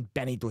non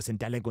penitus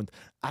intellegunt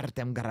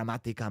artem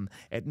grammaticam,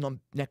 et non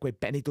neque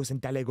penitus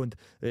intellegunt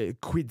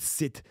quid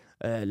sit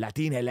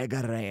Latine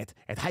legere,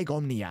 et haec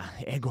omnia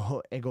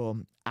ego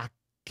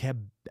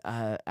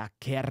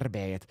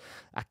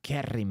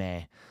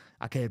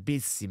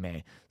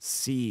acerbissime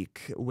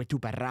sic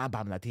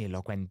vituperabam Latine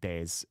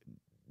loquentes,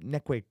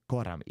 neque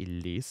coram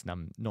illis,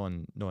 nam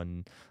non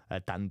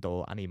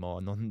tanto animo,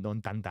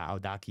 non tanta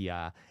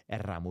audacia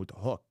erramut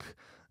hoc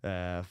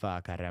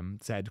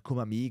facerem, sed cum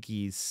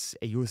amicis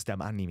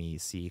eiusdem animi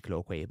sic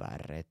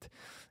loquebar,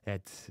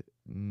 et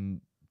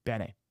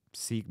bene,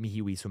 sic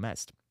mihi visum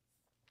est.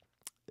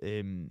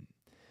 Et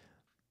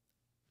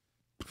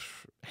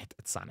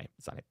sane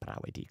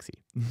prave dixi.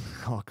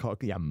 Hoc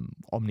iam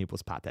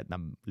omnibus patet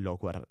nam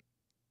loquor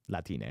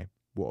Latine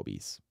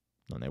vobis.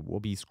 Non è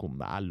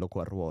vobiscum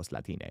alloquor vos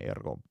Latine,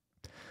 ergo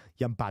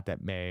iam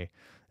patet me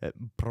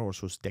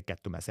prosus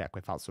decetum esse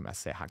aque falsum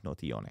esse hac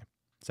notione.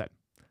 Sed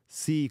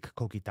sic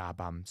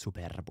cogitabam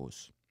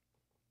superbus.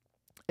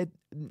 Et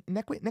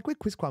neque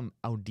quisquam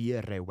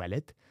audire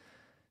velit,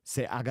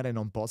 se agere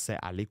non posse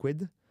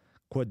aliquid,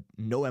 quod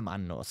noem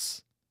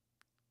annos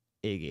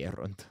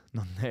egerunt,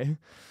 nonne?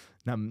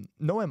 Nam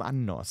noem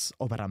annos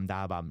operam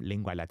dabam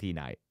linguae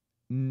Latinae,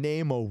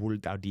 nemo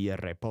vult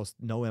audire post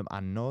noem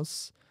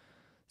annos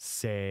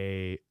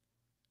se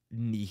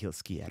nihil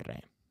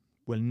scire,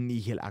 vel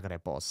nihil agere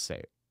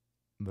posse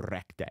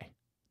recte,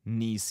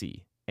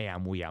 nisi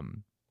eam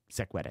viam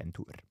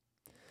sequerentur.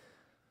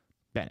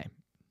 Bene.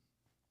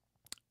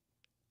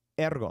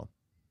 Ergo,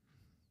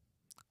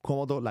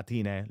 commodo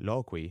Latine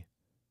loqui,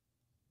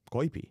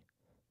 coipi.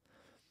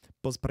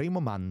 Post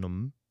primum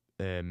annum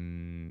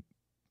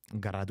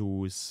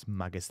gradus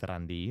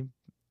magistrandi,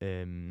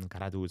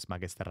 gradus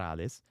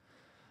magistralis,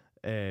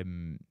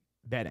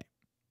 bene,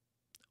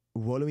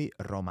 volui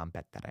Romam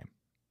petere.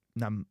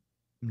 Nam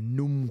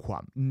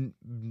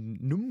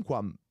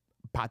numquam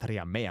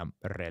patria meam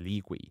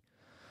reliqui,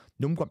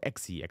 numquam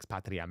exi ex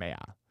patria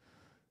mea,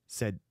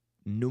 sed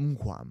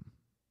numquam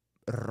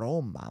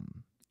Romam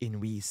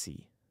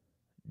invisi,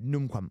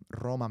 numquam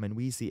Romam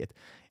invisi,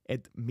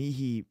 et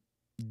mihi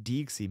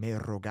dixi, me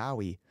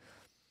rogavi,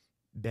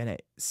 bene,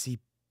 si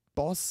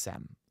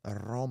possem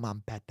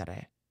Romam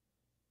petere,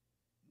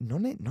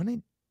 non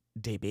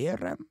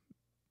deberem,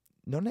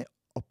 non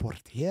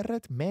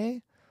opporteret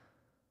me,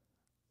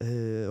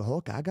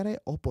 hoc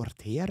agere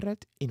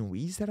opporteret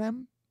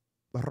inviserem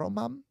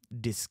Romam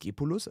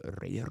discipulus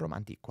rerum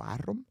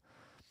antiquarum,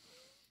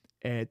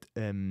 et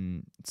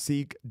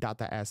sic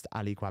data est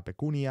aliqua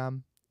pecunia,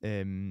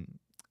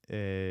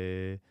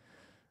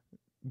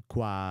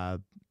 qua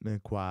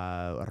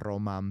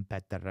Romam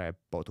petere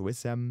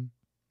potuissem,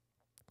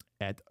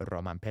 et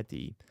Romam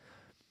peti.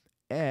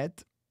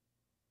 Et,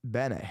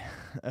 bene,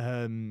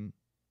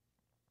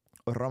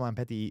 Romam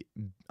peti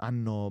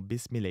anno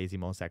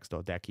bismillesimo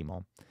sexto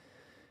decimo,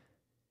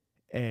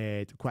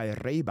 et quae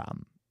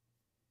rebam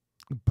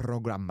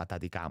programmata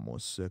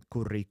dicamus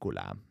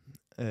curricula,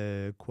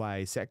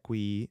 quae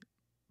sequi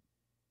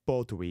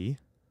potui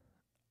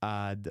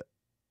ad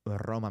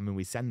Romam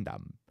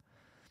visendam,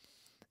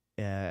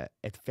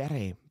 et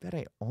vere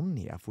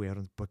omnia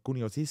fuerunt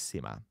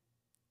pecuniosissima,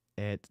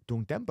 et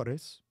tunc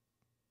temporis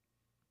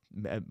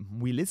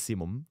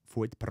villissimum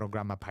fuit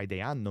programma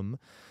paedeanum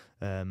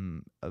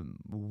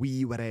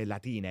vivere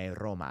Latinae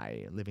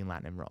Romae, living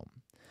Latin in Rome.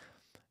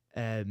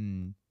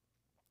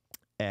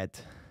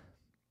 Et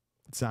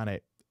sane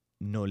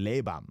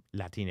nolebam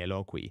Latine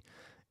loqui,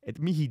 et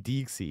mihi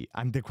dixi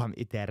antequam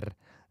iter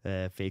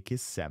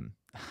fecissem,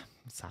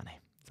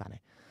 sane,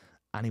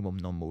 animum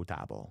non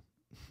mutabo,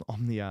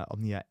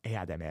 omnia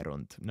eadem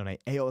erunt, nonne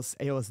eos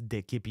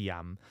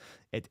decipiam,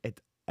 et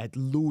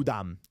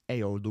ludam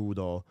eo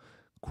ludo,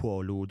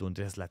 quo ludunt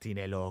es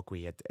Latine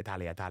loqui, et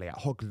alia,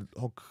 hoc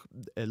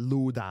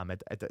ludam,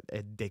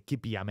 et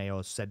decipiam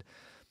eos,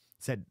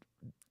 sed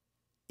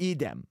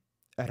idem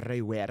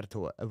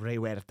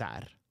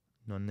revertar,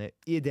 non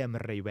idem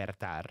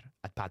revertar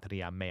ad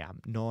patria meam,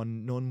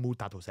 non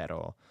mutatus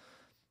ero,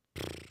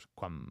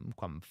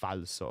 quam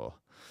falso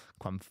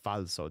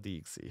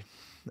dixi.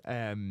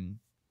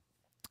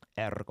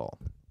 Ergo,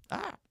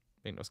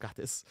 minus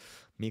catis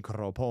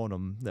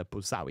microponum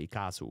pulsavi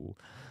casu.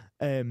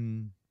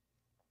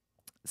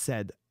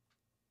 Sed,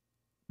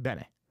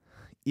 bene,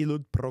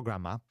 illud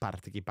programma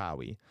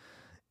participavi,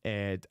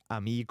 et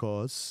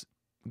amicos,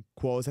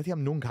 quos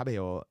etiam nunc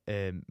habeo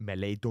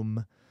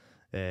Meletum,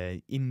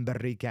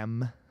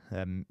 Imbricem,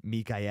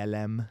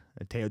 Michaelem,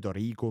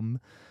 Theodoricum,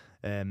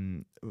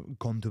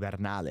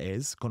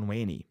 contubernales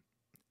conveni,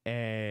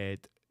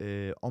 et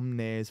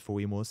omnes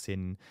fuimus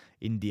in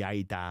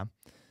diaita,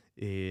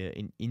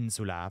 in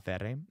insula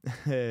fere,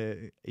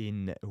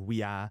 in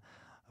via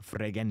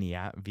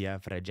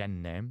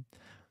Fregenne,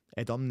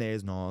 et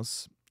omnes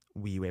nos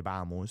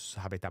vivebamus,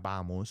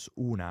 habitabamus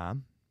una,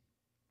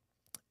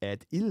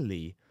 et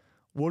illi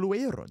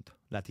voluerunt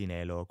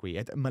Latine loqui,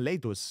 et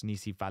maletus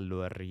nisi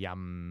fallur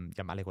iam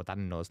aliquot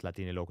annos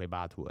Latine loqui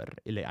batur,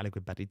 ille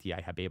aliquid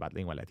paritiae habebat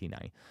lingua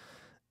Latinae.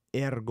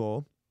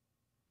 Ergo,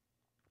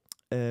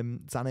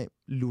 sane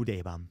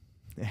ludebam,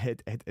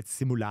 et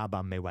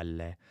simulabam me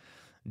velle,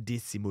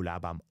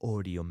 dissimulabam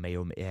odium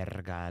meum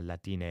erga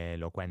Latine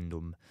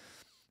loquendum,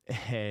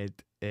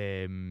 et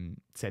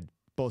sed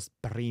post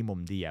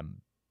primum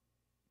diem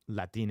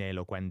Latine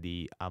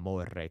loquendi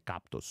amore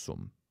captus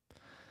sum.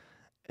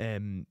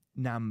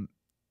 Nam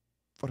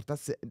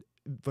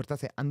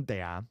fortasse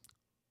antea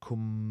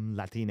cum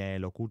Latine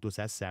locutus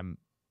essem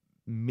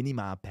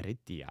minima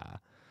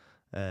peritia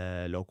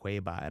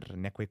loquebar,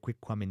 neque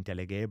quicquam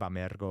intelligebam,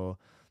 ergo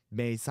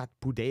me sat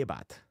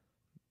pudebat,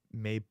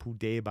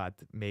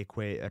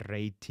 meque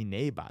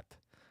retinebat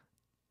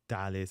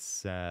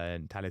talis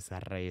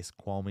res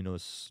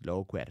quominus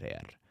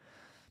loquerer.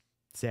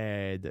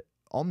 Sed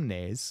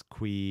omnes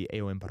qui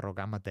eo in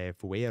programmate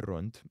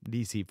fuerunt,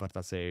 lisi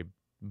fortasse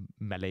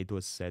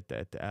Meletus et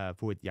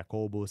fuit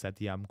Jacobus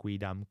etiam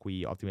quidam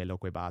qui optime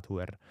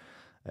loquebatur.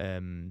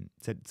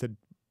 Sed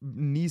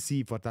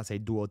nisi fortasse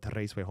duo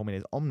tresque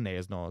homines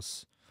omnes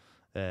nos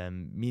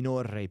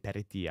minore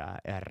peritia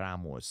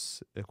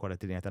erramus quod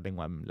teneat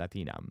linguam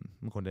latinam,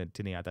 quod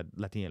teneat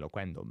Latine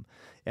loquendum.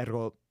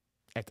 Ergo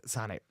et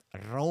sane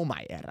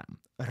Romae eram,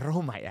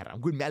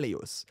 quid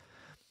melius.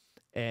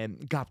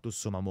 Captus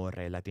sum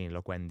amore Latine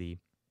loquendi.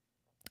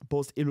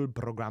 Post illud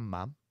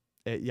programma,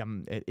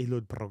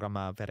 illud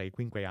programma vere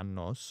quinque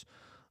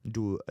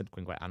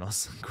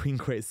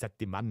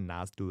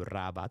septimannas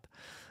durabat,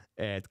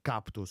 et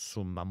captus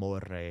sum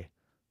amore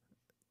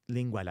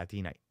linguae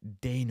Latinae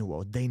de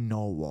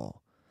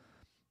novo.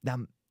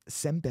 Nam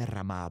semper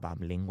amabam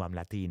linguam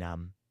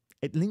Latinam,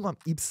 et linguam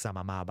ipsam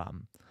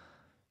amabam.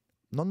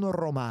 Non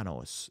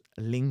Romanos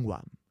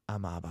linguam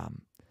amabam,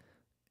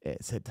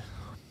 sed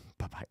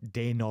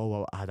de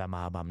novo ad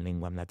amabam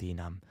linguam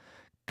Latinam.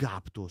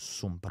 Captus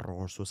sum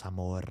prosus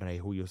amore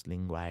huius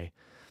linguae,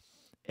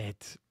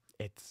 et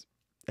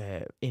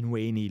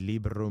inveni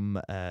librum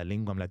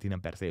linguam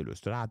Latinam per se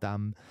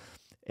illustratam,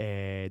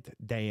 et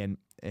dein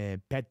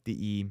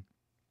petii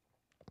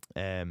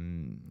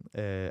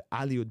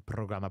aliud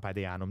programma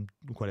padeanum,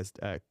 qual est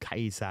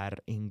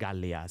Caesar in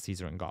Gallia,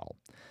 Caesar in Gaul.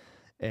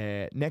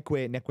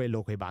 Neque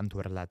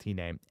loquebantur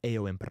Latine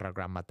eo in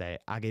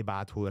programmate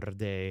agebatur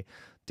de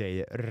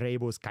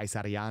rebus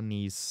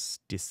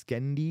Caesarianis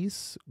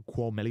discendis,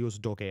 quo melius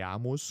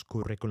doceamus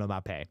curriculum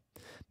ape.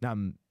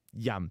 Nam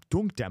iam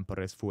tunc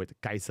temporis fuit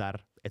Caesar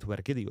et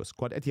Vergilius,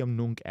 quod etiam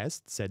nunc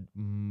est, sed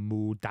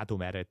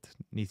mutatum eret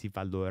nisi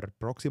valor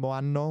proximo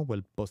anno,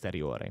 vel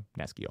posteriore,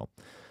 nescio.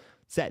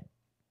 Sed,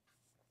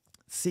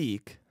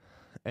 sic,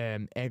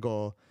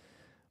 ego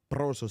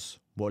prosus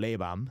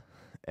volebam,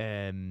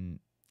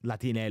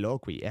 Latine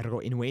loqui, ergo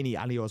inveni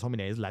alios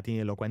homines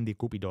Latine loquendi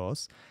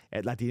cupidos,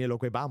 et Latine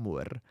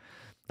loquebamur.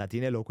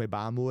 Latine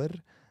loquebamur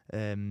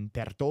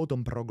per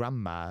totum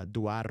programma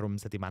duarum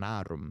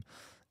septimanarum,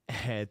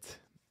 et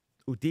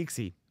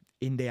utixi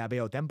inde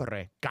habeo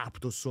tempore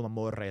captus sum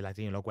amore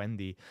Latine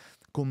loquendi,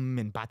 cum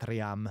in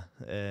patriam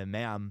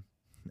meam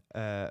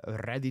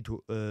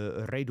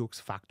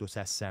redux factus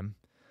essem.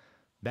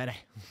 Bene.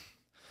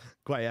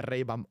 Quae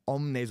rebam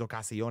omnes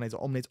occasiones,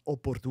 omnes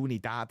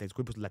opportunitates,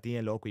 quibus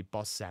Latine loqui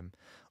possem,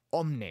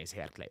 omnes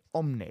hercle,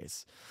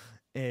 omnes,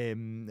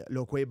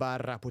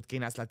 loquebar apud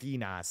cenas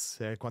Latinas,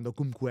 quando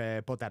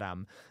cumque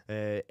poteram,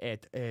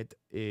 et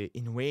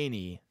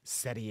inveni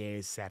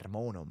serie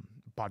sermonum,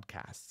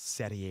 podcast,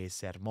 serie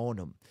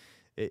sermonum,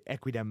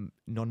 equidem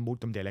non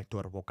multum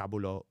delector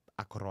vocabulo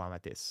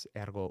acroamatis,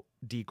 ergo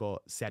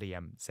dico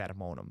seriem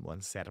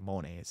sermonum,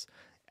 sermones,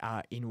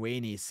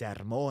 inveni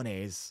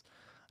sermones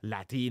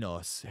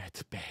Latinos,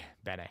 et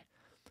bene,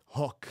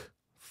 hoc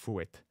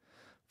fuit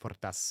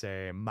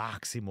fortasse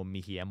maximum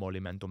mihi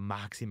emolumentum,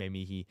 maxime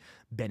mihi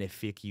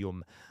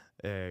beneficium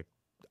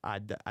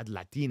ad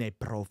Latine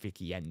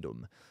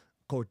proficiendum,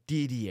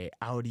 quotidie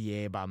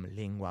audiebam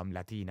linguam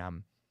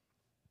Latinam,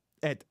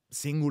 et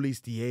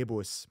singulis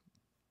diebus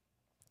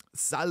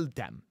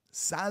saltem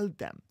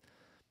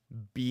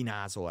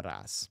binas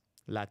horas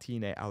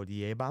Latine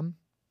audiebam,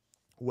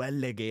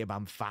 vel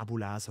legebam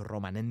fabulas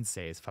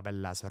romanenses,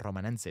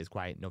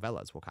 quae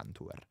novellas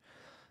vocantur.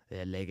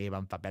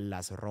 Legebam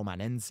fabelas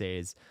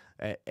romanenses,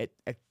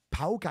 et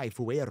paucae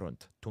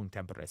fuerunt tunc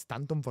temporis,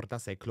 tantum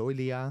fortasse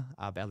Cloelia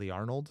ab Eli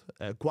Arnold,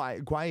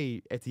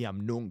 quae etiam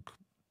nunc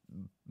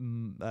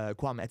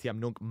quam etiam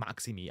nunc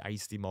maximi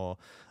aestimo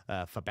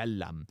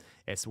fabellam,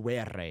 es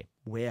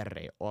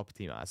vere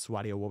optima,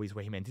 suadio vobis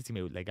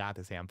vehementissime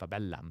legates eam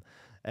fabellam,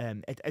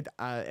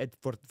 et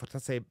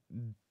fortasse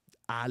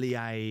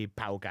aliae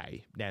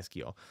paucae,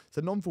 nescio,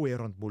 sed non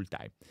fuerunt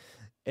multae.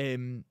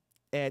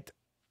 Et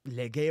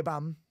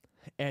legebam,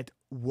 et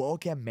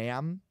voce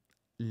meam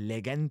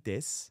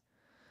legentes,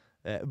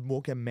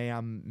 voce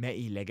meam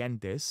mei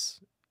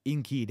legentes,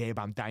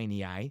 incidebam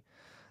Taeniae,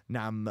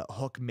 nam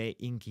hoc me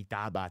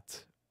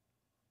incitabat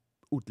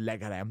ut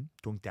legerem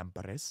tunc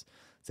temporis,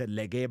 sed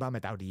legebam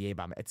et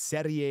audiebam, et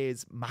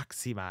series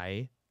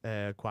maximae,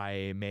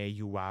 quae me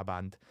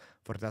iuabant,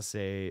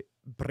 fortasse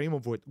primo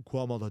fuit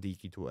quomodo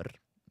dicitur,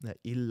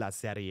 illa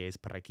series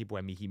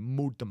praecipuem mihi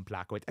multum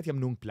placuit, etiam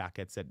nunc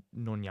placet, sed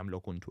non iam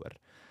locuntur.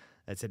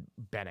 Sed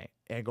bene,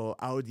 ego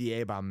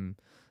audiebam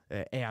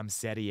eam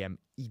seriem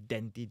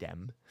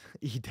identidem,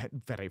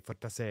 vere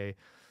fortasse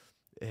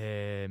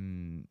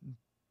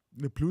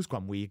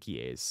plusquam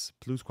vicies,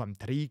 plusquam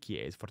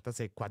tricies,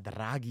 fortasse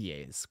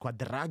quadragies,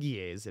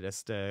 et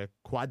est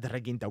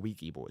quadreginta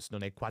vicibus,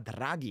 non est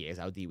quadragies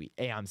audivi,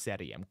 eam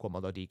seriem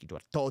quomodo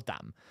dicitur,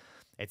 totam,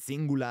 et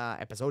singula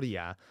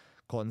episodia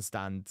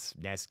constant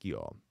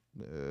nescio,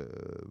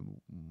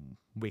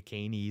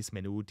 vicenis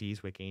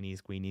minutis,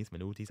 vicenis quinis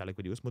minutis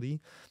aliquidius modi,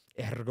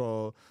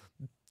 ergo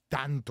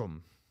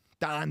tantum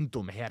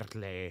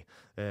hercle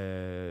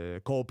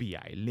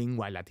copiae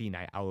linguae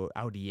Latinae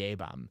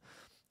audiebam,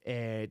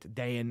 et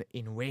dein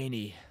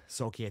inveni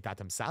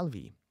societatem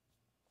salvi,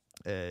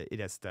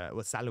 id est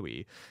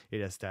salui,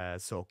 id est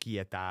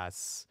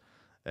societas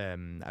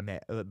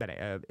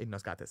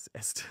ignoscatis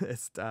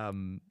est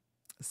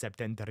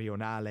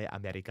septentrionale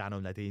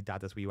Americanum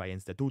Latinitatis vivae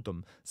institutum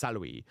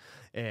salui,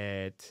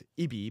 et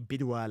ibi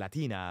bidua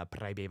Latina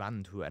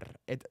praebebantur,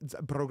 et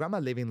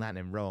programma Living Latin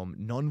in Rome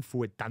non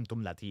fuit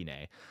tantum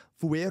Latine,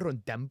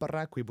 fuerunt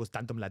tempora quibus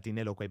tantum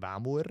Latine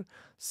loquebamur,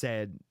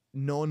 sed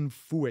non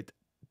fuit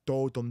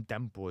totum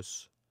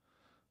tempus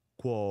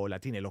quo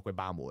Latine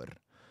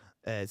loquebamur.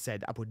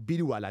 Sed apud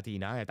bidua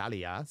Latina et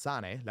alia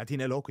sane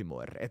Latine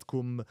loquimur, et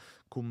cum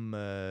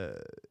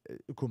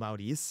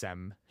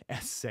audissem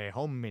esse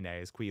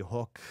homines qui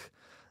hoc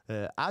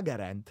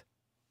agerent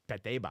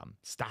petebam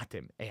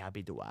statim ea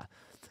bidua.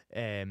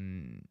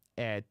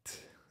 Et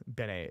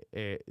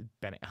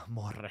bene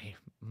amore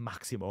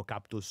maximo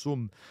captus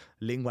sum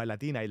linguae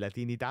Latinae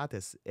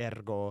Latinitatis,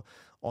 ergo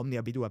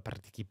omnia bidua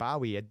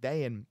participavi, et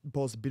dein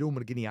post bidum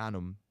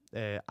Virginianum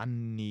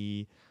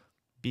anni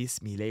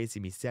bis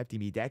millesimi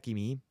septimi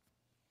decimi,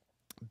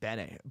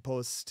 bene,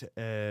 post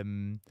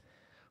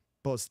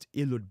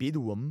illud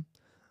biduum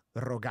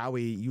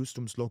rogavi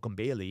justum slocum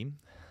beli,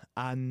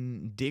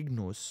 an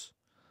dignus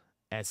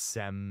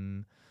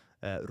essem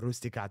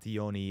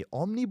rusticationi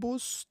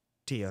omnibus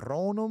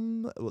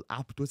Tironum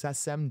aptus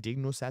essem,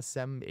 dignus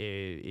essem,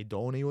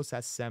 idoneus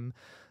essem,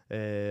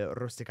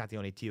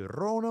 rusticatione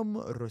Tironum,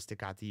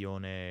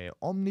 rusticatione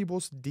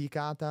omnibus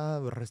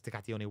dicata,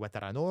 rusticatione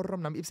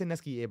veteranorum, nam ipse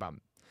nesciebam,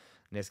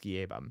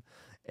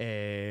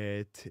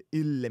 et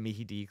ille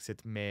mihi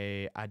dixit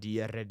me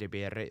audire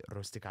debere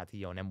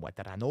rusticationem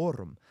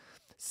veteranorum,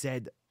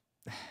 sed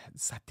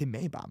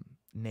satimebam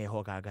ne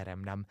hoc agerem,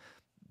 nam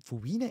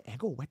fuvine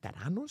ego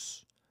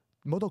veteranus?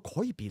 Modo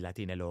coipi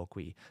Latine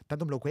loqui,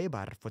 tantum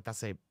loquebar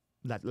fortasse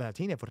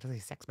Latine fortasse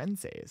sex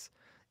menses,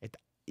 et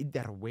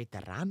iter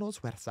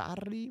veteranos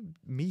versari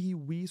mihi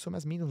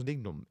visumes minus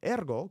dignum,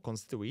 ergo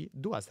constitui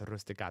duas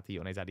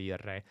rusticationes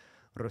adire,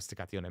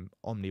 rusticationem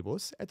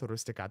omnibus et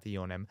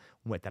rusticationem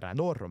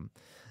veteranorum,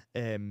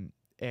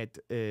 et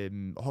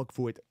hoc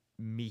fuit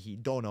mihi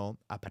dono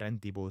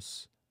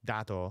apparentibus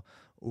dato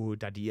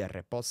ud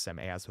adire possem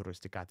eas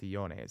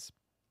rusticationes.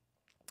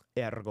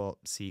 Ergo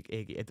sic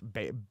egi et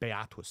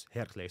beatus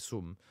hercle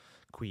sum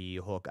qui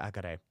hoc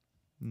agere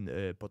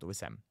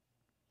potuissem,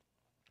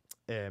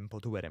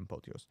 potuerem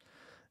potius.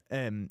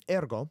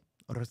 Ergo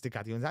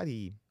rusticationes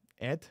adii,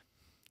 et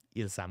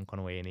ilsam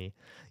conveni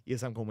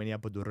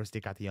apud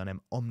rusticationem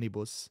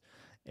omnibus,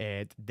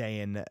 et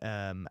dein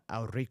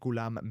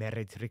auriculam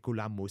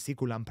meretriculam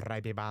musiculam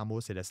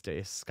praebebamus, et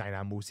est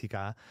scaena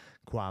musica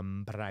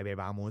quam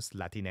praebebamus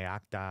Latine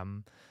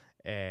actam,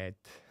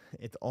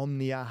 et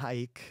omnia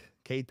haec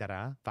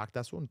cetera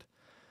facta sunt.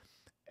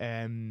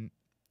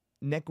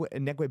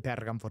 Neque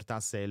pergam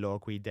fortasse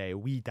loqui de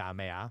vita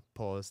mea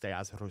post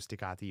eas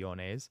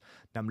rusticationes,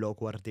 nam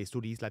loquor de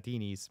studiis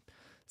Latinis,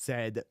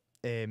 sed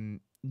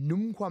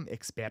numquam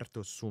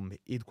expertus sum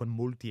id quam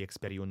multi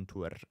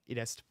experiuntur, id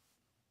est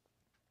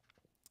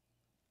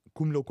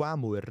cum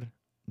loquamur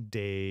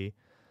de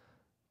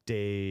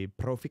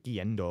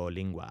proficiendo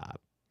lingua,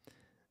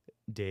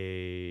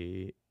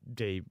 de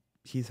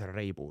his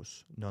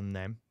rebus,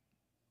 nonne,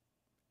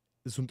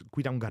 sunt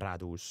quidam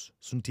gradus,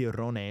 sunt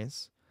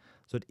tirones,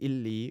 sed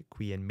illi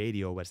qui in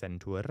medio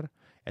versentur,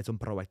 et sunt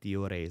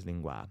proactiores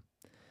lingua.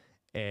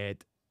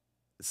 Et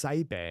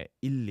saepe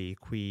illi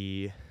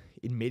qui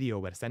in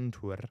medio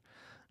versentur,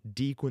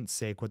 dicunt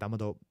se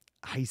quodammodo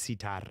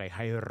haecitare,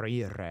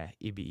 haerere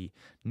ibi,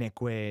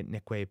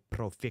 neque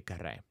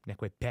proficere,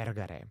 neque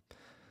pergere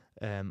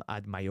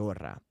ad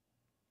maiora.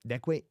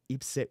 Neque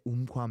ipse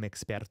umquam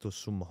expertus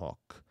sum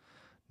hoc,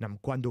 nam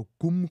quando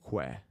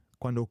cumque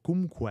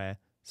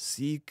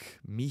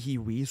sic mihi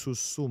visus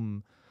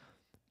sum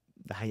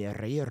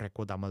haerere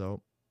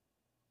quodammodo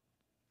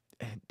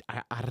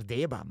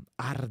ardebam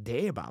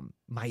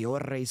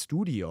maiore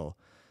studio,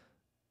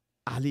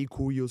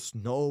 alicuius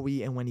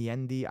novi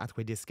eveniendi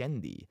atque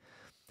discendi.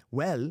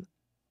 Vel,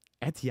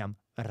 etiam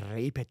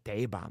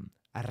repetebam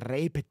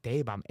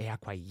ea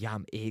quae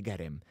iam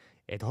egerem,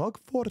 et hoc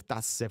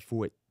fortasse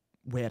fuit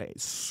vere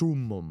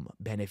summum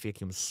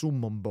beneficium,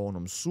 summum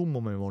bonum,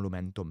 summum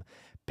emolumentum,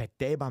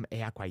 petebam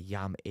ea quae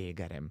iam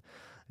egerem,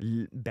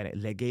 bene,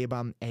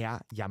 legebam ea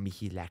iam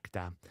mihi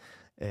lecta,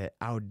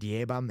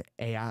 audiebam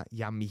ea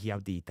iam mihi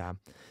audita,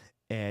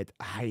 et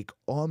haec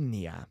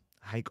omnia,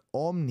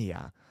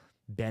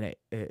 bene,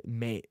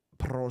 me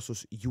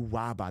prosus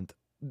iuabant,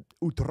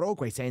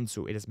 utroque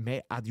sensu, et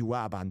me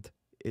adiuabant,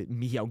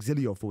 mihi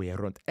auxilio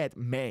fuerunt, et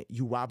me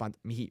iuabant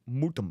mihi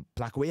multum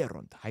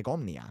placuerunt, haec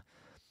omnia.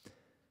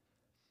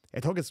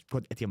 Et hoc est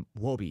quod etiam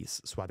vobis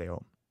suadeo.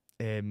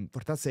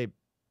 Fortasse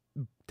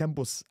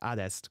tempus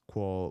adest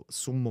quo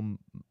summam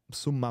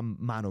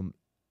manum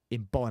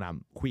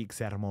imponam huic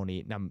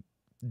sermoni nam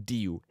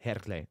diu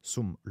hercle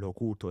sum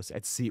locutus,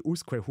 et si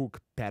usque huc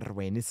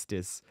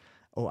pervenistis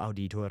o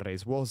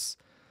auditores vos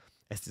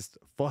estis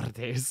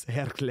fortes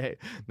hercle,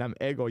 nam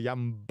ego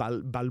iam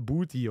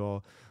balbutio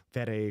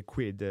fere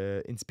quid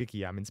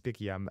inspiciam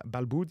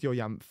balbutio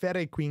iam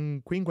fere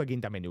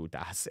quinquaginta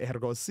minutas,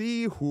 ergo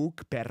si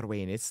huc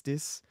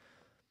pervenistis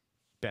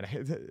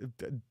bene,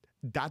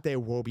 date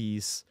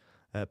vobis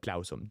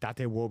plausum,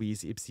 date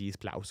vobis ipsis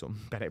plausum.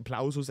 Bene,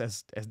 plausus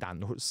est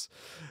dannus.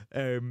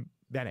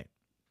 Bene,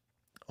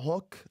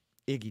 hoc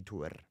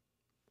egitur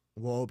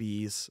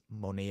vobis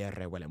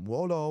monere velem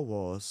volo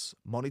vos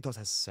monitos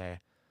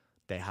esse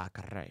de hac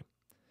re.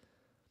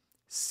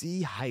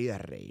 Si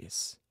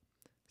haeres,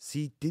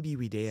 si tibi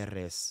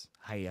videres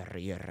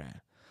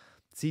haerere,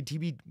 si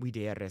tibi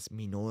videres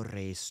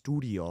minore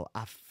studio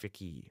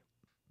affici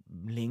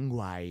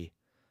linguae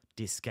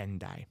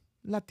discendae,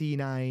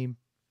 Latinae,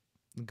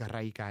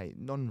 Graecae,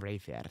 non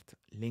refert,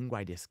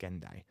 linguae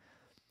discendae,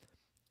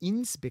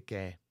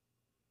 inspice,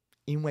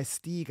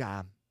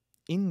 investiga,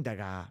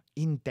 indaga,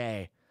 in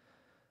te,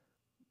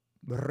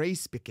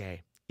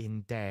 respice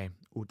in te,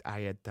 ut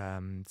aiet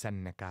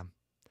Seneca,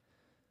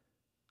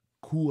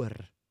 cur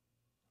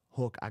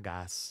hoc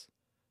agas,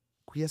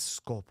 quia est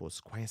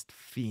scopus, quae est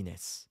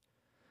finis,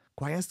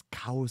 quae est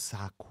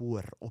causa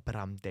cur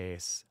operam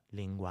des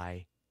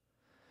linguae,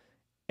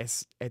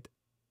 et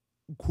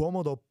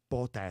quomodo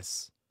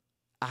potes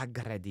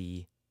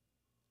aggredi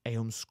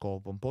eum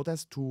scopum,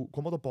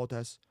 quomodo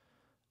potes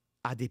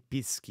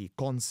adipisci,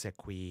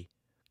 consequi,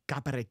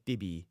 capere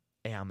tibi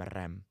eam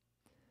rem,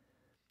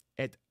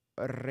 et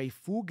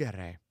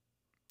refugere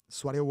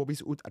suadeo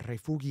vobis ut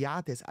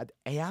refugiates ad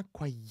ea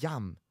quae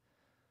iam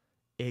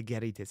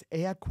egeritis,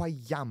 ea quae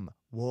iam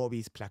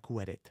vobis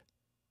placuerint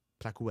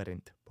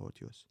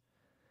potius.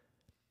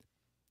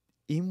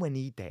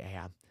 Invenite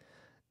ea,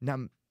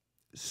 nam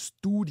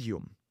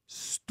studium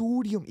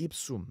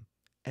ipsum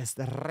est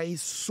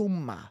res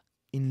summa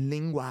in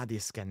lingua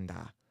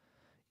discenda,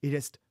 id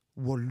est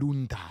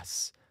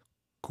voluntas,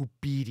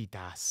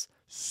 cupiditas,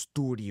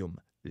 studium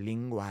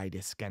linguae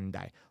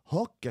discendae,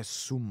 hoc est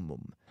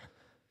summum.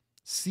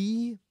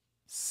 Si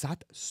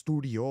sat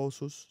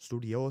studiosum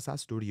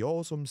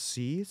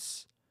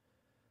sis,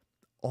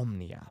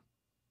 omnia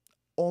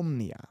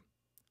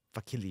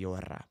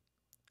faciliora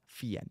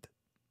fient.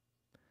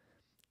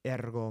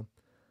 Ergo,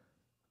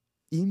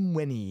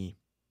 inveni,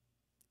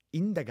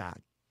 indaga,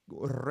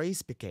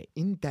 respice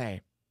in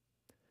te,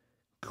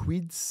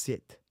 quid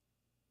sit,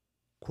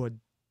 quod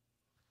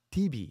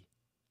tibi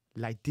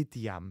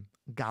laetitiam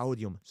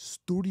gaudium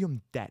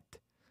studium det,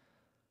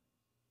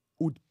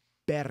 ut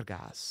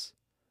bergas,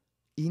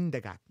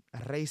 indaga,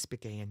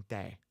 respice in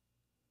te,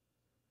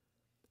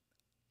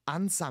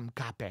 ansam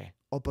cape,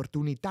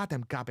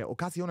 opportunitatem cape,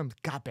 occasionem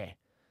cape,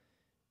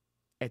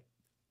 et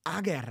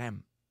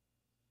agerem.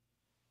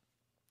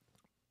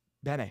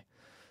 Bene,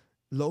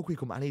 loqui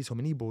cum aliis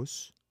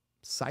hominibus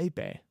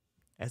saepe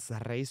est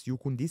res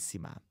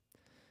iucundissima,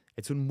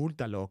 et sunt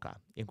multa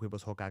loca in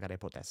quibus hoc agere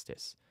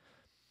potestis.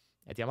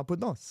 Et iam apud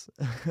nos.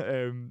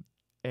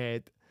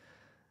 Et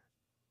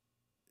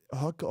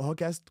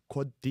hoc est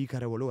quod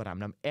dicere voluram,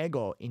 nam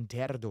ego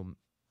interdum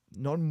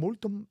non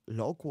multum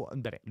loquor,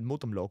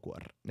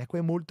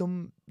 neque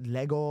multum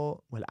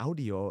lego vel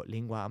audio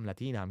linguam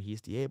latinam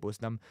his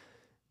diebus, nam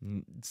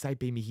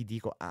saepe mihi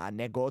dico,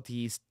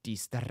 negotis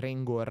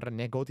distringur,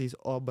 negotis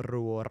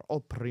obruor,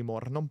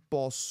 opprimor, non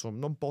possum,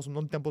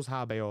 non tempus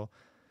habeo.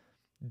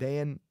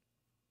 Dein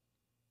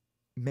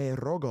me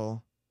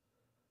rogo,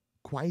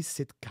 quae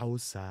sit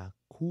causa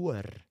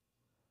cur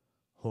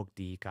hoc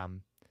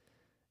dicam,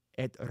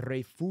 et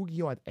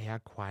refugio ad ea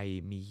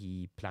quae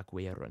mihi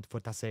placuerunt,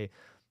 fortasse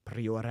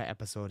priora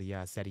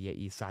episodia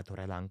seriei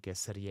sature lances,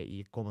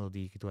 seriei commodo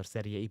dicitur,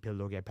 seriei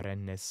pilogia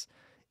perennis,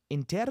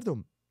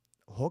 interdum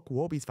hoc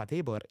vobis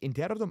fatebor,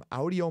 interdum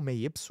audio me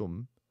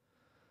ipsum,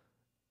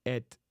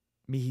 et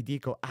mihi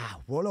dico,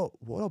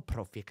 volo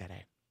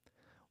proficere,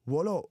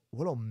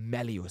 volo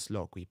melius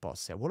loqui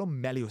posse, volo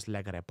melius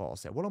legere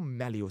posse, volo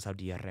melius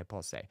audire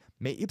posse.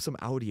 Me ipsum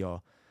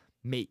audio,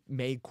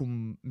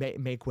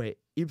 meque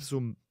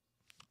ipsum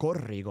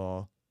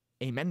corrigo,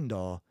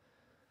 emendo,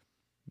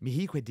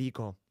 mihique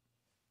dico,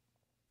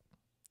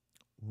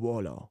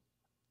 volo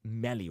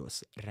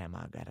melius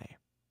remagere.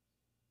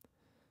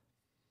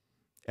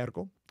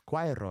 Ergo,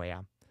 quae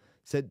roea,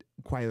 sed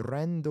quae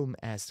rendum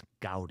est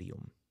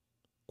gaudium,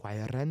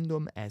 quae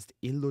rendum est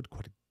illud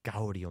quod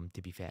gaudium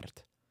tibi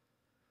fert.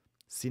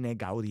 Sine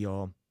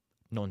gaudio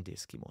non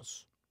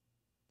discimus.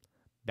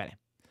 Bene.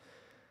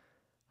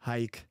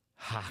 Haec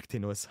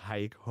hactinus,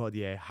 haec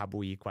hodie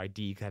habui quae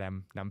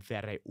dicerem, nam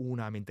ferre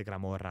unam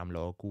integram oram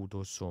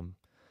locutus sum.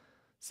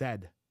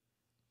 Sed,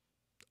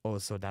 o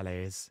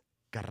sodales,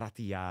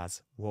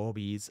 gratias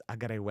vobis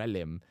agere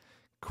velim,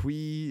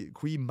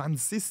 qui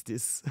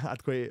mansistis,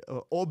 atque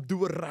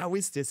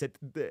obduravistis et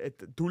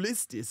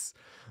tulistis,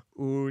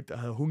 ut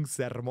hunc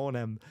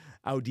sermonem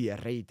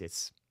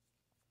audiretis.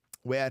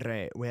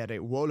 Vere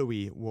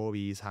volui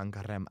vobis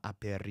hancarem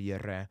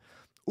aperire,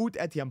 ut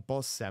etiam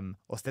possem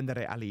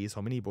ostendere aliis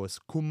hominibus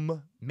cum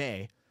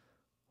me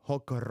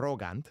hoc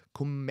rogant,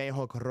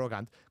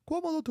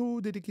 quomodo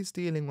tu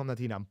didicisti linguam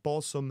latinam,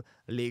 possum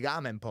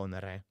ligamen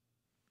ponere,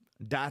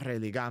 dare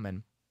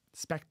ligamen,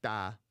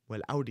 specta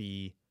vel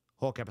audii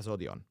hoc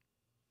episodion.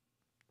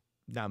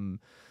 Nam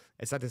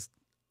estatis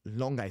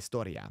longa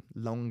historia,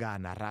 longa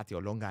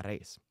narratio, longa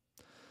res.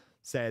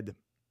 Sed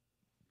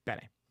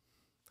Bene.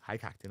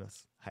 Haec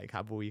actinus, haec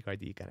habui quae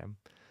dicerem.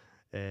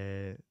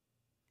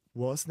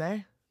 Vos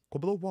ne?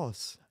 Quomodo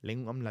vos,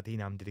 linguam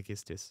Latinam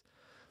didicistis?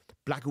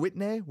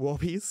 Placuitne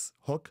vobis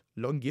hoc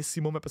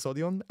longissimum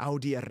episodion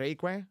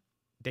audireque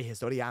de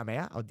historia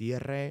mea,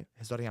 audire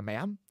historia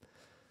meam?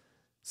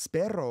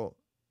 Spero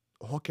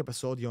hoc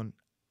episodion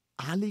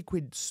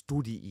aliquid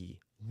studii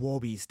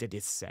vobis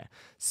dedice.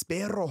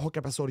 Spero hoc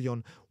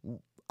episodion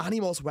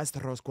animos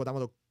vestros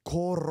quodammodo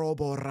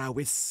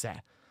corroboravisse,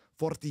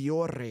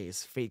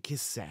 fortiores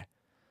fecisse,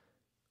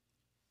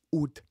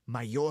 ut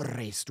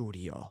maiore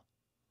studio,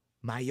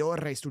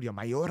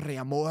 maiore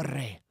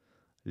amore,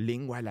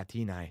 linguae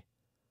Latinae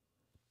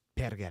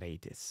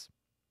pergeretis.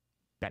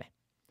 Bene.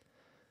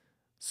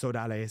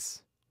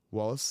 Sodales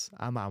vos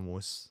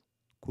amamus,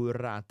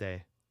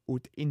 curate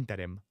ut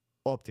interim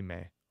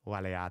optime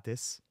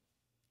valeatis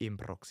in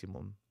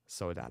proximum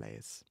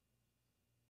sodales.